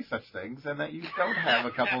disavow any such things, and that you don't have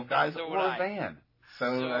a couple of guys or a van.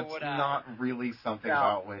 So that's not really something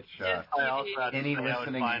about which any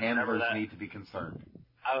listening handlers need to be concerned.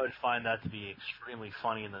 I would find that to be extremely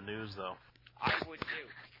funny in the news, though. I would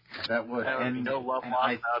too. That would, and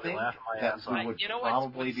I think that we would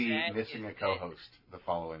probably be missing a co-host the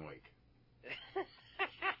following week.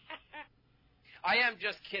 I am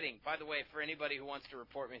just kidding. By the way, for anybody who wants to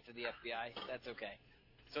report me to the FBI, that's okay.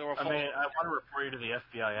 So I want to report you to the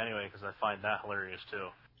FBI anyway because I find that hilarious too.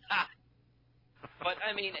 But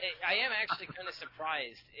I mean, I am actually kind of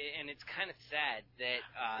surprised, and it's kind of sad that,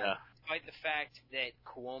 despite the fact that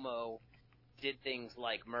Cuomo did things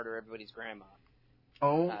like murder everybody's grandma.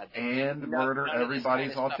 Oh, and murder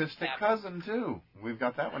everybody's autistic cousin too. We've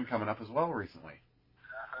got that one coming up as well recently.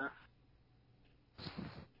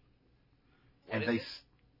 And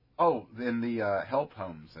in the help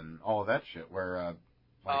homes and all of that shit where a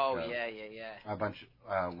bunch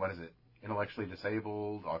what is it? Intellectually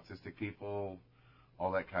disabled, autistic people,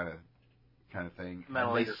 all that kind of thing.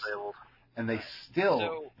 Mentally disabled. And they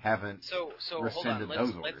still haven't rescinded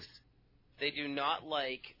those orders. They do not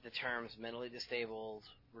like the terms mentally disabled,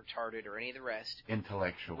 retarded, or any of the rest.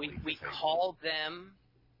 Intellectually disabled.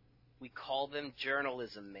 We call them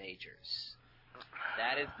journalism majors.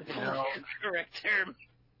 That is the correct term.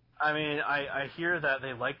 I mean, I hear that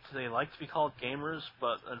they like to be called gamers,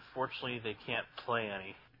 but unfortunately they can't play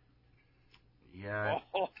any. Yeah.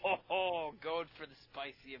 Going for the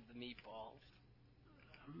spicy of the meatballs.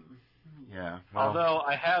 Yeah. Well, although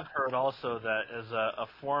I have heard also that as a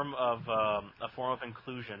form of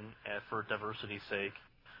inclusion for diversity's sake,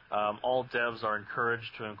 all devs are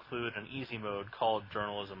encouraged to include an easy mode called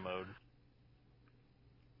journalism mode.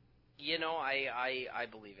 You know, I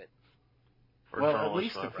believe it. Well, at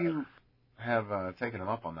least a few have taken them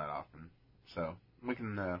up on that often, so we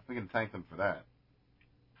can thank them for that.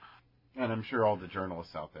 And I'm sure all the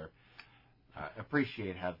journalists out there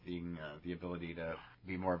appreciate having the ability to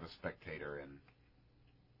be more of a spectator in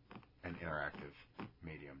an interactive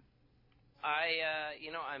medium.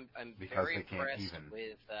 I'm very impressed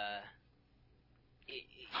with.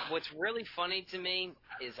 What's really funny to me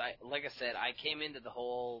is like I said, I came into the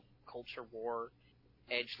whole culture war,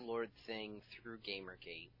 edgelord thing through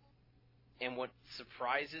Gamergate, and what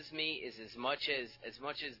surprises me is as much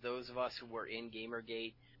as those of us who were in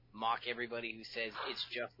Gamergate mock everybody who says it's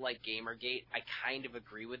just like Gamergate, I kind of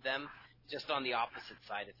agree with them, just on the opposite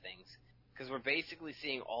side of things. Because we're basically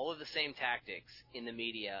seeing all of the same tactics in the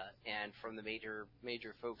media and from the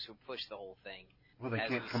major folks who push the whole thing. Well, they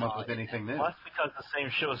can't come up with anything new. Well, that's because the same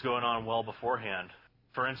show was going on well beforehand.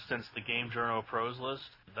 For instance, the Game Journo Pros list,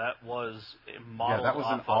 that was modeled that was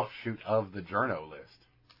an offshoot of the Journo list.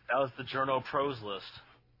 That was the Journo Pros list.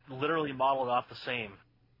 Literally modeled off the same.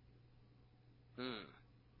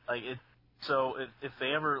 Like if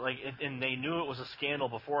they ever and they knew it was a scandal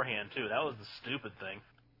beforehand too. That was the stupid thing.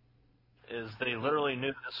 Is they literally knew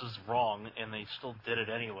this was wrong and they still did it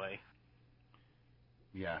anyway.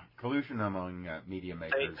 Yeah, collusion among media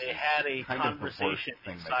makers. They had a conversation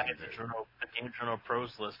inside the Game Journo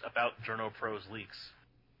Pros list about Journo Pros leaks.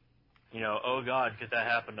 You know, oh God, could that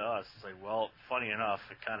happen to us? It's like, well, funny enough,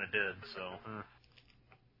 it kind of did. So.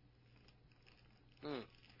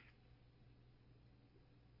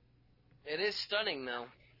 It is stunning, though.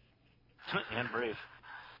 And brave.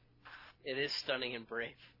 It is stunning and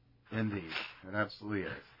brave. Indeed. It absolutely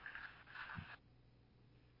is.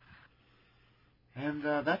 And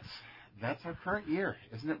that's our current year.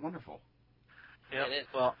 Isn't it wonderful? Yeah.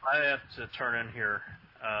 Well, I have to turn in here.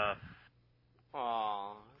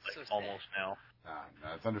 Almost now.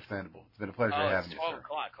 No, it's understandable. It's been a pleasure having you, sir. It's 12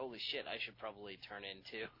 o'clock. Holy shit, I should probably turn in,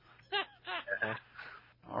 too.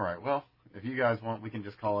 All right, well, if you guys want, we can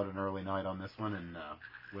just call it an early night on this one and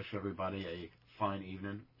wish everybody a fine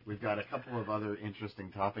evening. We've got a couple of other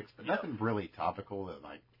interesting topics, but nothing really topical that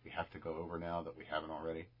we have to go over now that we haven't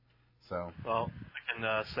already. So. Well, I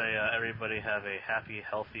can say everybody have a happy,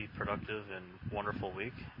 healthy, productive, and wonderful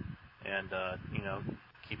week, and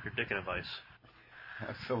keep your dick in a vice.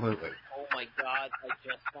 Absolutely. Oh my God! I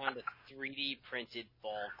just found a 3D printed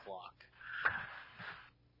ball clock.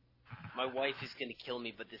 My wife is going to kill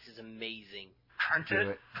me, but this is amazing. Print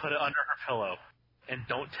it, put it under her pillow, and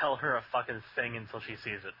don't tell her a fucking thing until she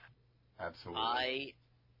sees it. Absolutely.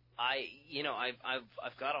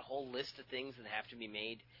 I've got a whole list of things that have to be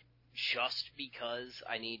made just because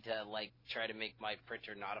I need to, try to make my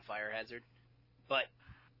printer not a fire hazard. But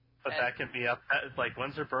that can be up,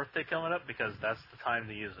 when's her birthday coming up? Because that's the time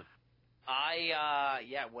to use it.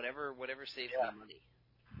 Whatever saves me money.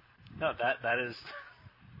 No, that is...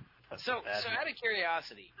 So out of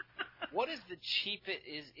curiosity, what is the cheapest,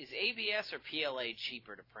 is ABS or PLA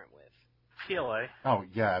cheaper to print with? PLA. Oh,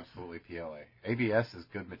 yeah, absolutely PLA. ABS is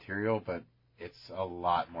good material, but it's a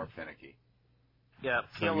lot more finicky. Yeah,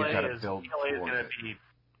 So PLA is going to be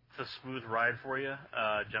the smooth ride for you,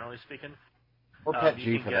 generally speaking. Or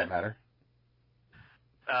PETG, for that matter.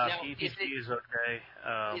 PETG is okay.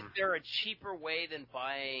 Is there a cheaper way than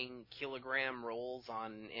buying kilogram rolls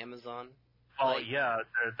on Amazon? Well, yeah,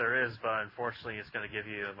 there is, but unfortunately, it's going to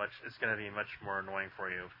be much more annoying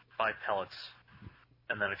for you. Buy pellets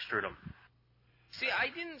and then extrude them. See, I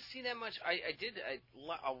didn't see that much. I did a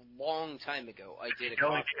long time ago. I did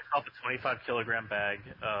Go and get yourself a 25 kilogram bag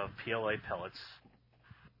of PLA pellets.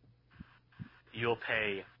 You'll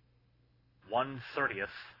pay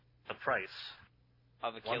 1/30th the price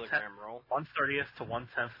of a kilogram roll. 1/30th to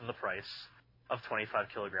 1/10 of the price of 25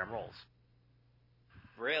 kilogram rolls.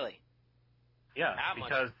 Really? Yeah, How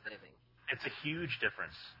because much it's a huge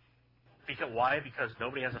difference. Why? Because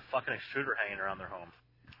nobody has a fucking extruder hanging around their home.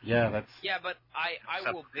 Yeah, that's... Yeah, but I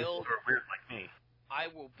will build... People are weird like me. I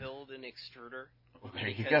will build an extruder. Well, there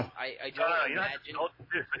you go. I don't imagine...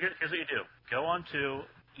 Here's what you do. Go onto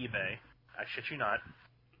eBay, I shit you not,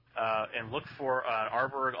 and look for an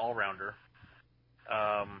Arborg Allrounder.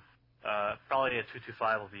 Probably a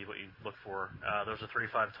 225 will be what you look for. Those are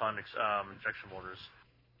 35-ton injection molders.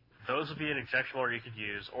 Those would be an injection molder you could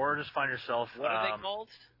use, or just find yourself... What are they called?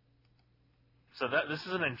 So this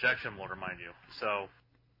is an injection molder, mind you. So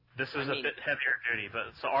this is a bit heavier duty,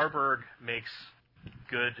 but Arborg makes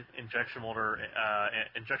good injection molders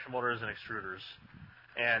and extruders.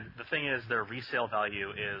 And the thing is, their resale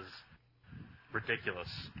value is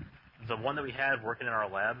ridiculous. The one that we had working in our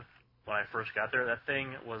lab when I first got there, that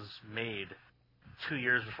thing was made 2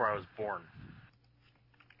 years before I was born.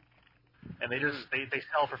 And they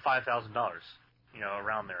sell for $5,000,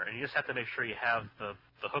 around there. And you just have to make sure you have the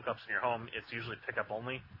hookups in your home. It's usually pickup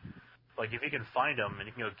only. If you can find them and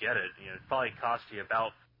you can go get it, it probably costs you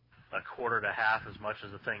about a quarter to half as much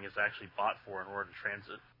as the thing is actually bought for in order to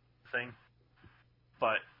transit the thing.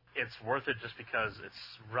 But it's worth it just because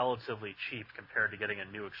it's relatively cheap compared to getting a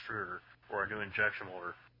new extruder or a new injection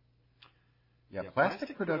molder. Yeah,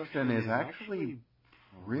 plastic production is actually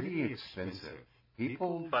pretty expensive.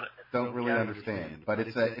 People don't really understand, but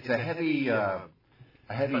it's a heavy outset.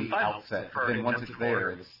 But then once it's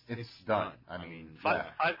there, it's done. I mean, $5,000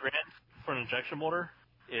 for an injection molder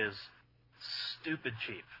is stupid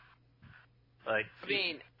cheap.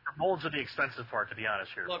 The molds are the expensive part, to be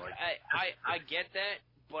honest here. Look, I get that,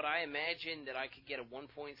 but I imagine that I could get a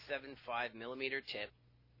 1.75 millimeter tip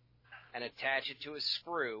and attach it to a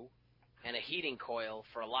screw and a heating coil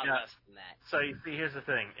for a lot less than that. So you see, here's the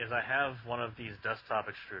thing: is I have one of these desktop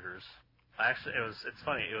extruders. It's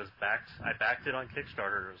funny. I backed it on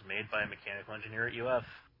Kickstarter. It was made by a mechanical engineer at UF.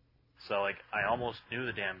 So I almost knew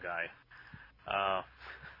the damn guy.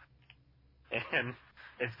 And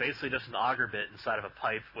it's basically just an auger bit inside of a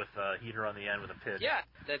pipe with a heater on the end with a pin. Yeah,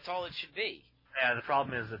 that's all it should be. Yeah, the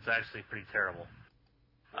problem is it's actually pretty terrible.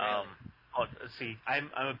 Really? See, I'm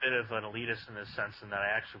a bit of an elitist in this sense in that I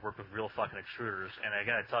actually work with real fucking extruders, and I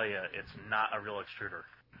gotta tell you, it's not a real extruder.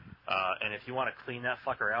 And if you want to clean that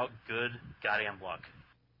fucker out, good goddamn luck.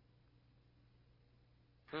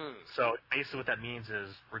 So basically what that means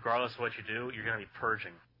is, regardless of what you do, you're going to be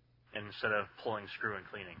purging instead of pulling, screw, and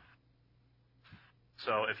cleaning.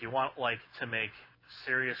 So if you want to make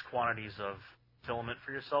serious quantities of filament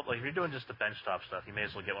for yourself, if you're doing just the benchtop stuff, you may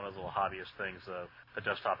as well get one of those little hobbyist things, the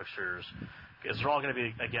desktop extruders, because they're all going to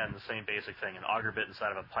be, again, the same basic thing: an auger bit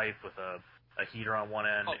inside of a pipe with a heater on one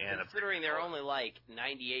end. Considering they're only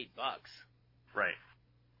 $98. Right.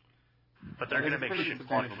 But they're going to make shit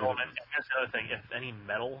quality filament. And here's the other thing: if any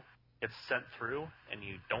metal gets sent through and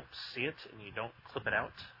you don't see it and you don't clip it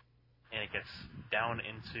out, and it gets down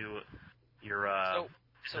into your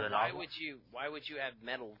So why would you have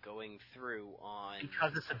metal going through on?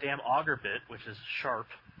 Because it's a damn auger bit, which is sharp,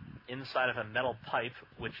 inside of a metal pipe,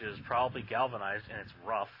 which is probably galvanized and it's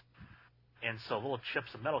rough, and so little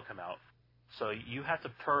chips of metal come out. So you have to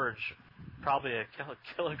purge probably a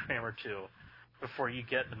kilogram or two before you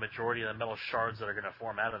get the majority of the metal shards that are going to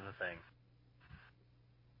form out of the thing.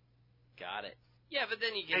 Got it. Yeah, but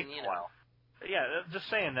then you can, Takes a while. Yeah, just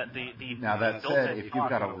saying that the now that said, if you've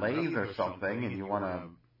got a lathe or something and you want to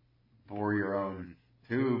bore your own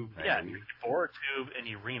tube, yeah, if you bore a tube and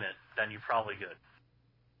you ream it, then you're probably good.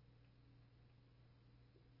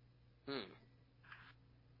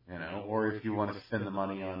 You know, or if you want to spend the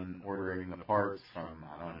money on ordering the parts from,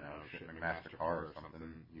 I don't know, shipping MasterCard or something,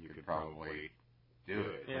 you could probably do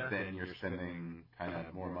it. Yeah. But then you're spending kind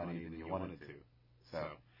of more money than you wanted to. So.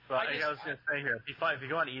 But I was going to say here, if you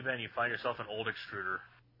go on eBay and you find yourself an old extruder,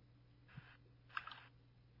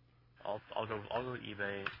 I'll go to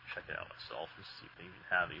eBay, check it out myself, and see if they even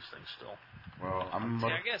have these things still. Well,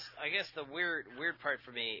 I guess the weird part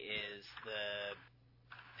for me is the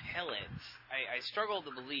pellets. I struggle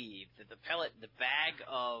to believe that the bag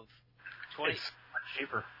of 20. It's much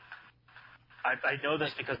cheaper. I know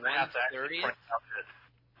this because I have to actually print out it.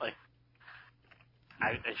 Like,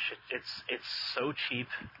 it's so cheap.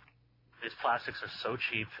 These plastics are so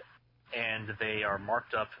cheap, and they are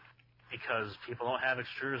marked up because people don't have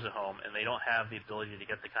extruders at home, and they don't have the ability to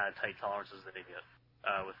get the kind of tight tolerances that they get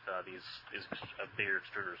with these bigger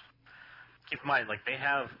extruders. Keep in mind, like, they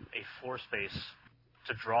have a floor space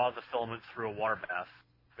to draw the filament through a water bath,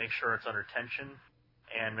 make sure it's under tension,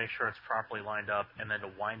 and make sure it's properly lined up, and then to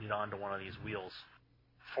wind it onto one of these wheels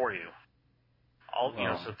for you.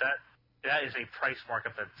 So that is a price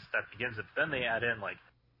markup that begins it. Then they add in, like,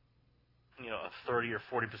 a 30 or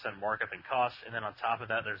 40% markup in cost, and then on top of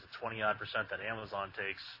that, there's a 20-odd% that Amazon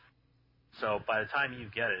takes. So by the time you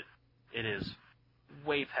get it, it is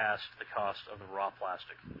way past the cost of the raw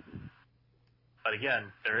plastic. But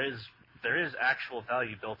again, there is actual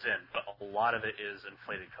value built in, but a lot of it is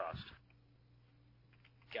inflated cost.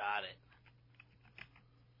 Got it.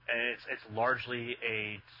 And it's largely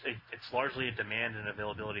a demand and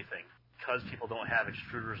availability thing because people don't have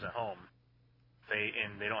extruders at home.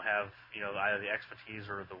 They don't have either the expertise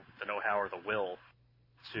or the know-how or the will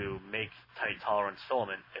to make tight tolerance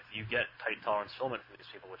filament. If you get tight tolerance filament from these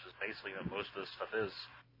people, which is basically what most of this stuff is,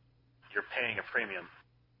 you're paying a premium.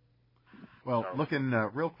 Well, looking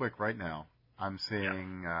real quick right now, I'm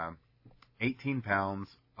seeing 18 pounds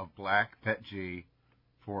of black PET G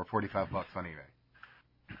for $45 on eBay.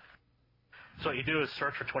 So what you do is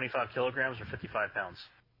search for 25 kilograms or 55 pounds.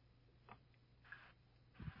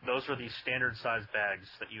 Those are the standard size bags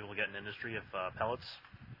that you will get in industry of pellets.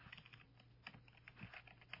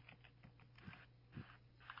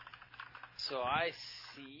 So I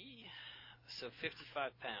see. So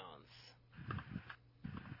 55 pounds.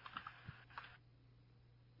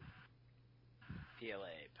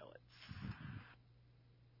 PLA pellets.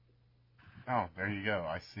 Oh, there you go.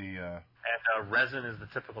 I see. And resin is the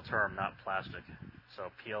typical term, not plastic. So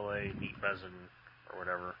PLA, neat resin, or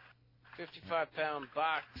whatever. 55-pound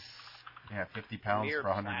box. Yeah, 50 pounds for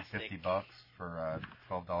 $150 for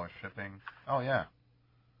 $12 shipping. Oh yeah,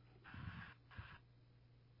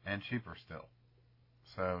 and cheaper still.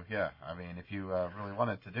 So yeah, I mean, if you really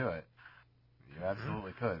wanted to do it, you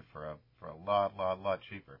absolutely could for a lot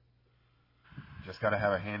cheaper. Just got to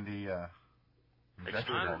have a handy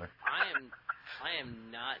injection molder. I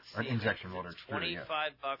am not seeing an injection it. molder. It's $25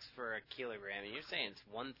 for a kilogram, and you're saying it's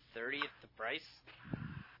 1/30th the price?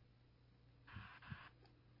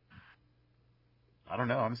 I don't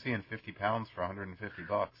know. I'm seeing 50 pounds for $150.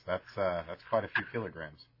 That's quite a few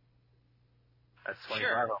kilograms. That's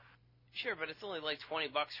 25. Sure, but it's only like $20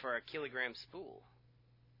 for a kilogram spool.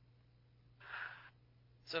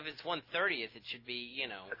 So if it's 1/30th, it should be,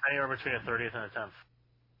 It's anywhere between a 30th and a 10th.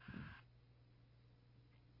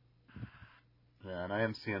 Yeah, and I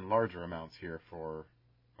am seeing larger amounts here for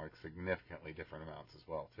like significantly different amounts as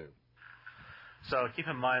well too. So keep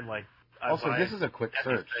in mind, like. Also, this is a quick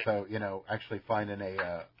search, so actually finding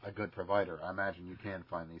a good provider. I imagine you can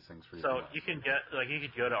find these things for you. So you can get you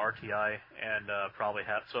could go to RTI and probably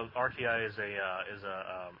have. So RTI is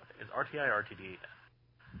RTI or RTD?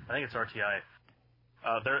 I think it's RTI.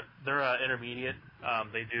 They're intermediate.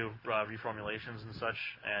 They do reformulations and such,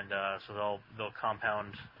 and so they'll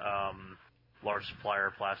compound large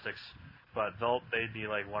supplier plastics, but they'd be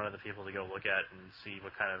like one of the people to go look at and see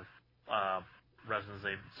what kind of resins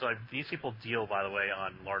these people deal, by the way,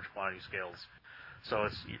 on large quantity scales. So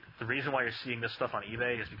it's the reason why you're seeing this stuff on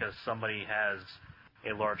eBay is because somebody has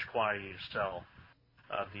a large quantity to sell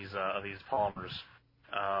of these polymers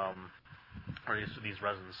or these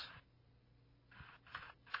resins.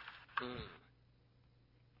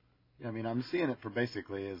 Yeah, I mean, I'm seeing it for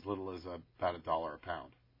basically as little as about $1 a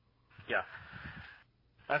pound. Yeah,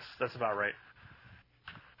 that's about right.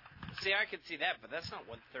 See, I could see that, but that's not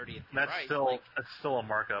 1/30th. That's still a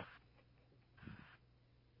markup.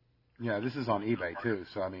 Yeah, this is on eBay too,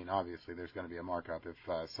 so I mean, obviously there's going to be a markup.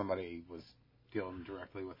 If somebody was dealing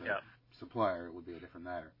directly with a supplier, it would be a different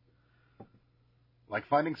matter. Like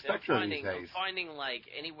finding Spectra these days. I'm finding like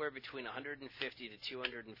anywhere between 150 to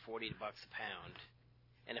 240 bucks a pound.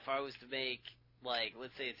 And if I was to make, like,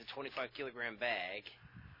 let's say it's a 25 kilogram bag,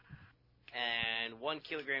 and 1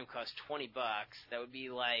 kilogram costs 20 bucks, that would be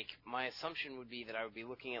like, my assumption would be that I would be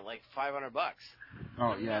looking at like 500 bucks.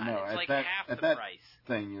 Oh, yeah, no. It's at like that, half at the that price.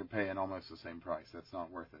 Thing, you're paying almost the same price. That's not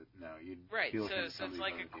worth it. No, you'd right. be looking at So it's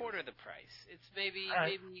like a quarter deals. the price. It's maybe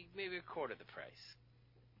a quarter the price.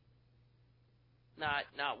 Not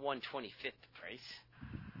 1/25th the price.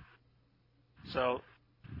 So,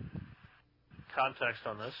 context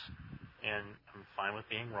on this, and I'm fine with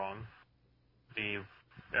being wrong. The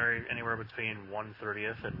anywhere between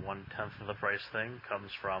 1/30th and 1/10th of the price thing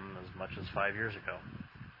comes from as much as 5 years ago.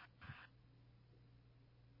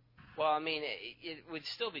 Well, I mean, it would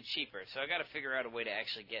still be cheaper, so I got to figure out a way to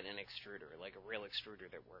actually get an extruder, like a real extruder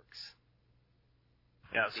that works.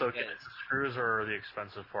 Yeah, so screws are the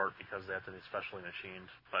expensive part because they have to be specially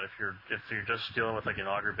machined. But if you're just dealing with like an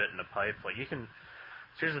auger bit and a pipe, like you can.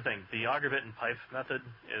 Here's the thing: the auger bit and pipe method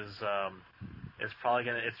is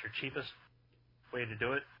probably it's your cheapest way to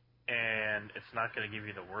do it, and it's not going to give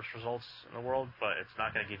you the worst results in the world, but it's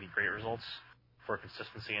not going to give you great results for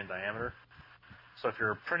consistency and diameter. So if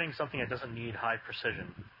you're printing something that doesn't need high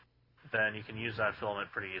precision, then you can use that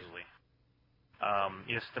filament pretty easily.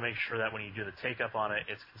 Just to make sure that when you do the take-up on it,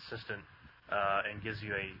 it's consistent and gives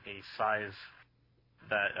you a size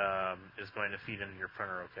that is going to feed into your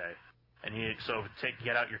printer okay. And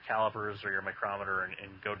get out your calipers or your micrometer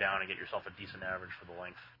and go down and get yourself a decent average for the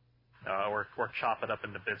length. Or chop it up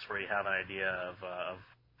into bits where you have an idea of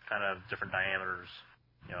kind of different diameters,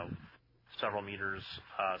 several meters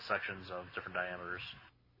sections of different diameters.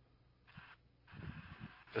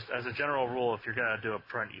 Just as a general rule, if you're going to do a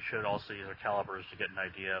print, you should also use your calipers to get an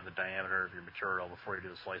idea of the diameter of your material before you do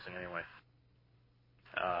the slicing anyway.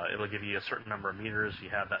 It'll give you a certain number of meters. You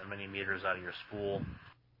have that many meters out of your spool,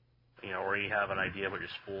 or you have an idea of what your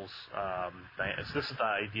spool's... this is the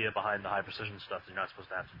idea behind the high precision stuff. You're not supposed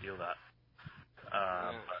to have to do that.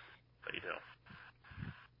 But you do.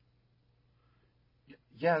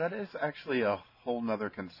 Yeah, that is actually a whole nother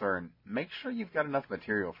concern. Make sure you've got enough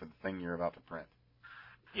material for the thing you're about to print.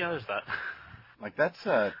 Yeah, there's that. Like, that's,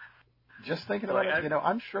 just thinking about it,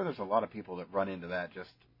 I'm sure there's a lot of people that run into that just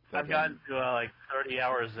thinking... I've gotten to, 30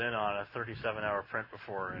 hours in on a 37-hour print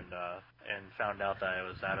before and found out that I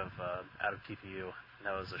was out of TPU. And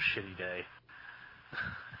that was a shitty day.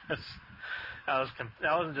 I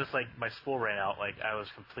wasn't just, my spool ran out, I was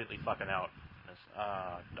completely fucking out.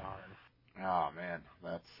 Darn. Oh, man,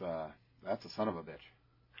 that's a son of a bitch.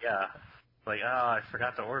 Yeah. I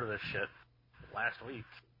forgot to order this shit last week.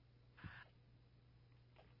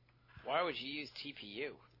 Why would you use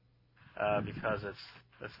TPU? Because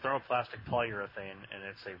it's thermoplastic polyurethane and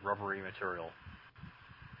it's a rubbery material.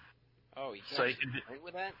 Oh, you can print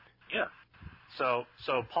with that? Yeah. So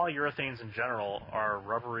polyurethanes in general are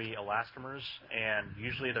rubbery elastomers, and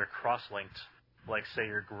usually they're cross-linked, like say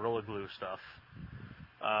your Gorilla Glue stuff.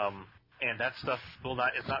 And that stuff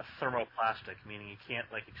it's not thermoplastic, meaning you can't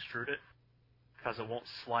extrude it because it won't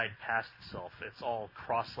slide past itself. It's all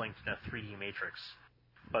cross-linked in a 3D matrix.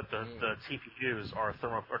 But the TPUs are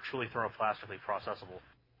truly thermoplastically processable,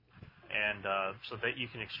 and so that you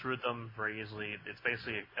can extrude them very easily. It's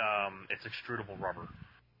basically it's extrudable rubber,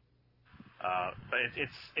 but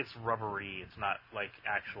it's rubbery. It's not like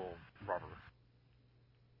actual rubber.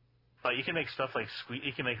 But you can make stuff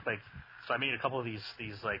you can make so I made a couple of these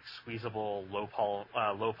squeezable low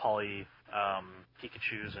poly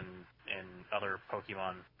Pikachus and other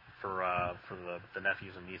Pokemon for the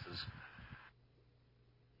nephews and nieces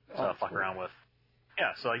to fuck around with.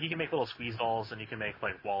 Yeah, so you can make little squeeze balls and you can make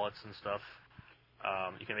wallets and stuff.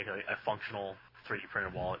 You can make a functional 3D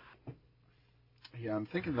printed wallet. Yeah, I'm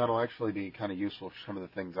thinking that'll actually be kind of useful for some of the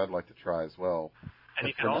things I'd like to try as well. And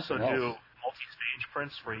you can also do multi-stage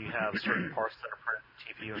prints where you have certain parts that are printed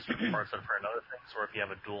in TPU and certain parts that are printed in other things. Or if you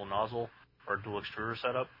have a dual nozzle or a dual extruder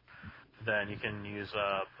setup, then you can use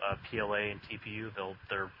a PLA and TPU.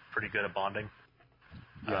 They're pretty good at bonding.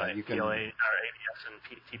 Yeah, you can. PLA or ABS and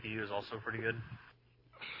TPU is also pretty good.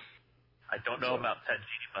 I don't know about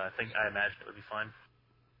PETG, but I imagine it would be fine.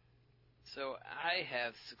 So I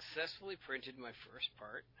have successfully printed my first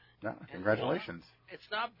part. Yeah, congratulations. It's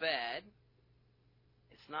not bad.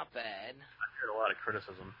 Not bad. I've heard a lot of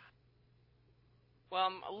criticism. Well,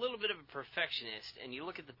 I'm a little bit of a perfectionist, and you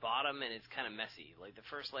look at the bottom, and it's kind of messy. The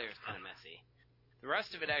first layer is kind of messy. The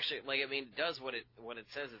rest of it actually, it does what it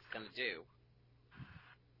says it's going to do.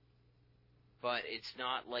 but it's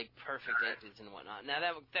not like perfect edges and whatnot. Now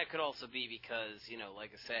that could also be because,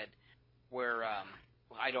 like I said, where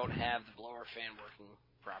I don't have the blower fan working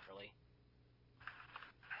properly.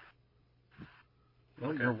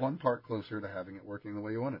 Well, you're one part closer to having it working the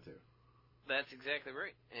way you want it to. That's exactly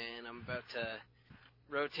right. And I'm about to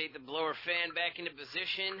rotate the blower fan back into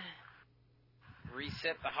position,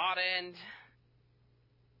 reset the hot end,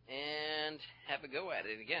 and have a go at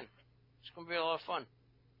it again. It's going to be a lot of fun.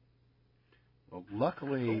 Well,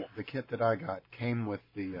 luckily, the kit that I got came with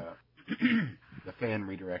the the fan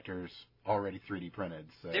redirectors already 3D printed.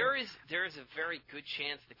 So there is a very good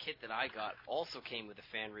chance the kit that I got also came with a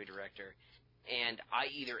fan redirector, and I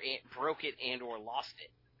either broke it and or lost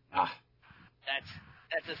it.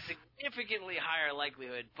 That's a significantly higher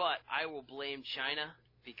likelihood, but I will blame China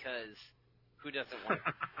because who doesn't want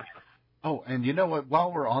to? Oh, and you know what?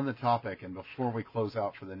 While we're on the topic and before we close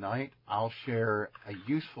out for the night, I'll share a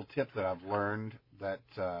useful tip that I've learned that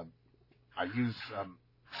I use,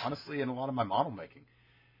 honestly, in a lot of my model making.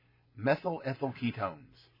 Methyl ethyl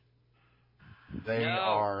ketones. They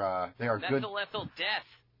are good. Methyl ethyl death.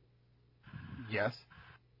 Yes.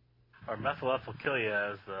 Or methyl ethyl kill you,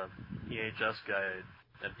 as the EHS guy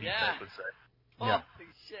at BTEC would say. Yeah. Holy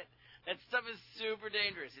shit. That stuff is super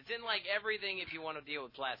dangerous. It's in like everything if you want to deal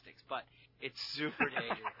with plastics, but it's super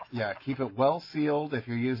dangerous. Yeah, keep it well sealed if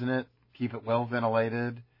you're using it. Keep it well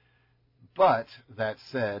ventilated. But that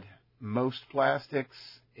said, most plastics,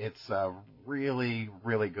 it's really,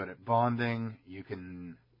 really good at bonding. You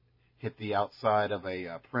can hit the outside of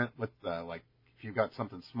a print with, if you've got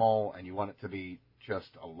something small and you want it to be just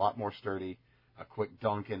a lot more sturdy, a quick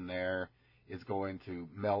dunk in there is going to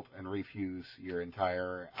melt and refuse your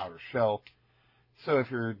entire outer shell. So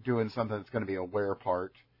if you're doing something that's going to be a wear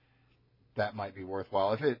part, that might be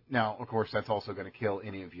worthwhile. Now, of course, that's also going to kill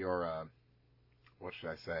any of your,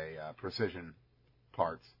 precision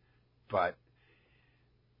parts. But,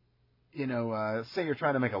 say you're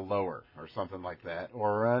trying to make a lower or something like that,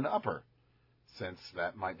 or an upper, since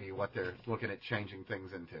that might be what they're looking at changing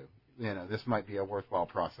things into. This might be a worthwhile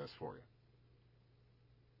process for you.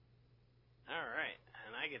 All right,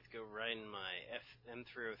 and I get to go ride in my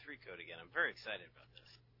M303 code again. I'm very excited about this.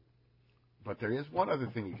 But there is one other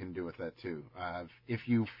thing you can do with that, too. If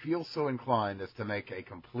you feel so inclined as to make a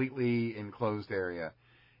completely enclosed area,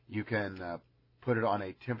 you can put it on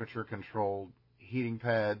a temperature-controlled heating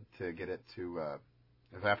pad to get it to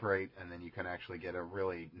evaporate, and then you can actually get a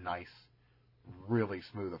really nice, really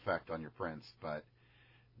smooth effect on your prints. But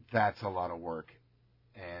that's a lot of work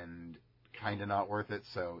and kind of not worth it.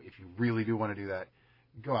 So if you really do want to do that,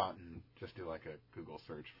 go out and just do like a Google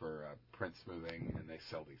search for print smoothing, and they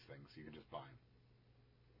sell these things. You can just buy them.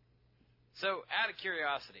 So, out of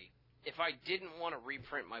curiosity, if I didn't want to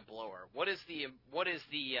reprint my blower, what is the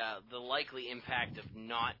likely impact of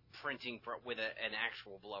not printing with an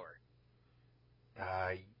actual blower?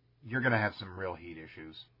 You're going to have some real heat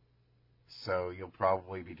issues. So you'll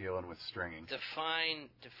probably be dealing with stringing.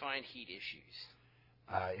 Define heat issues.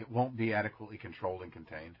 It won't be adequately controlled and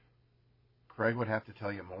contained. Craig would have to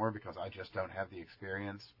tell you more because I just don't have the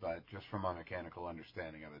experience, but just from my mechanical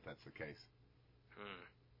understanding of it, that's the case.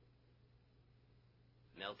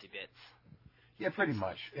 Melty bits. Yeah, pretty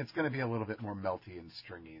much. It's going to be a little bit more melty and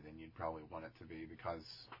stringy than you'd probably want it to be because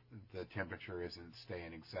the temperature isn't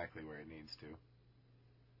staying exactly where it needs to.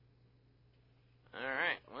 All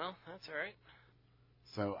right. Well, that's all right.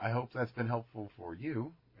 So I hope that's been helpful for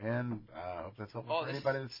you, and I hope that's helpful for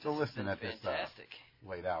anybody that's still listening at this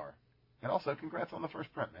late hour. And also, congrats on the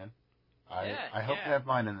first print, man. I hope to have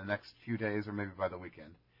mine in the next few days or maybe by the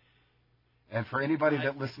weekend. And for anybody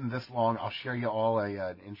that listened this long, I'll share you all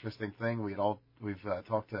an interesting thing. We've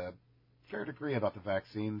talked a fair degree about the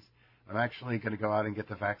vaccines. I'm actually going to go out and get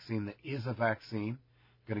the vaccine that is a vaccine.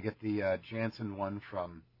 I'm going to get the Janssen one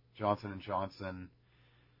from Johnson & Johnson.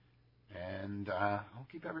 And I'll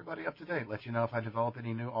keep everybody up to date. Let you know if I develop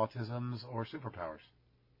any new autisms or superpowers.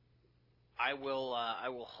 I will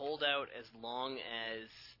hold out as long as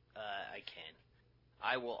I can.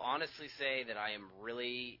 I will honestly say that I am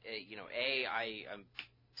really, I'm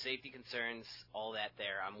safety concerns, all that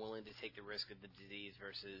there. I'm willing to take the risk of the disease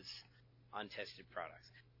versus untested products.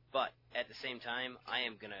 But at the same time, I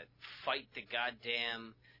am going to fight the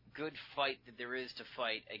goddamn good fight that there is to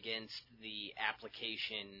fight against the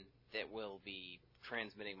application that will be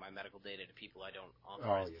transmitting my medical data to people I don't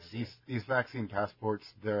authorize to see. These vaccine passports,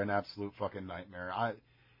 they're an absolute fucking nightmare.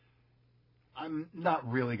 I'm not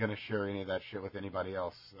really going to share any of that shit with anybody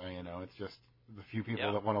else. It's just the few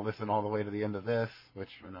people that want to listen all the way to the end of this, which,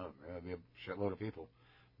 it'll be a shitload of people.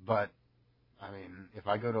 But I mean, if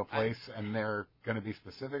I go to a place and they're going to be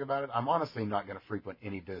specific about it, I'm honestly not going to frequent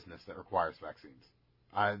any business that requires vaccines.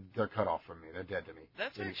 They're cut off from me. They're dead to me.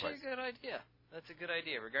 That's actually a good idea. That's a good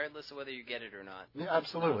idea, regardless of whether you get it or not. Yeah,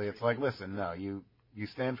 absolutely. It's like, listen, no, you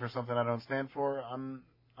stand for something I don't stand for. I'm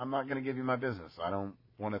not going to give you my business. I don't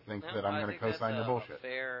want to think that I'm going to co-sign your bullshit.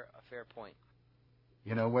 A fair point.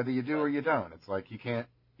 You know, whether you do or you don't, it's like you can't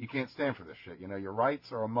stand for this shit. You know, your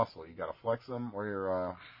rights are a muscle. You got to flex them,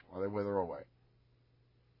 or they wither away.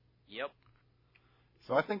 Yep.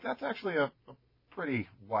 So I think that's actually a pretty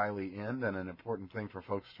wily end and an important thing for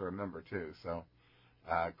folks to remember too. So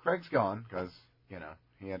Craig's gone because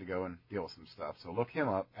he had to go and deal with some stuff. So look him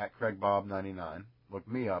up at CraigBob99. Look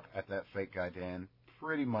me up at that fake guy Dan.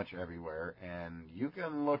 Pretty much everywhere, and you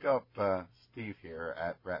can look up Steve here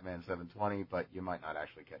at Ratman720, but you might not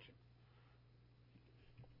actually catch him.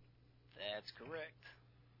 That's correct.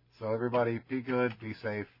 So everybody, be good, be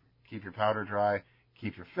safe, keep your powder dry,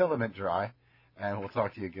 keep your filament dry, and we'll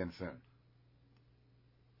talk to you again soon.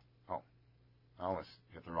 Oh, I almost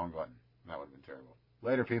hit the wrong button. That would have been terrible.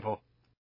 Later, people.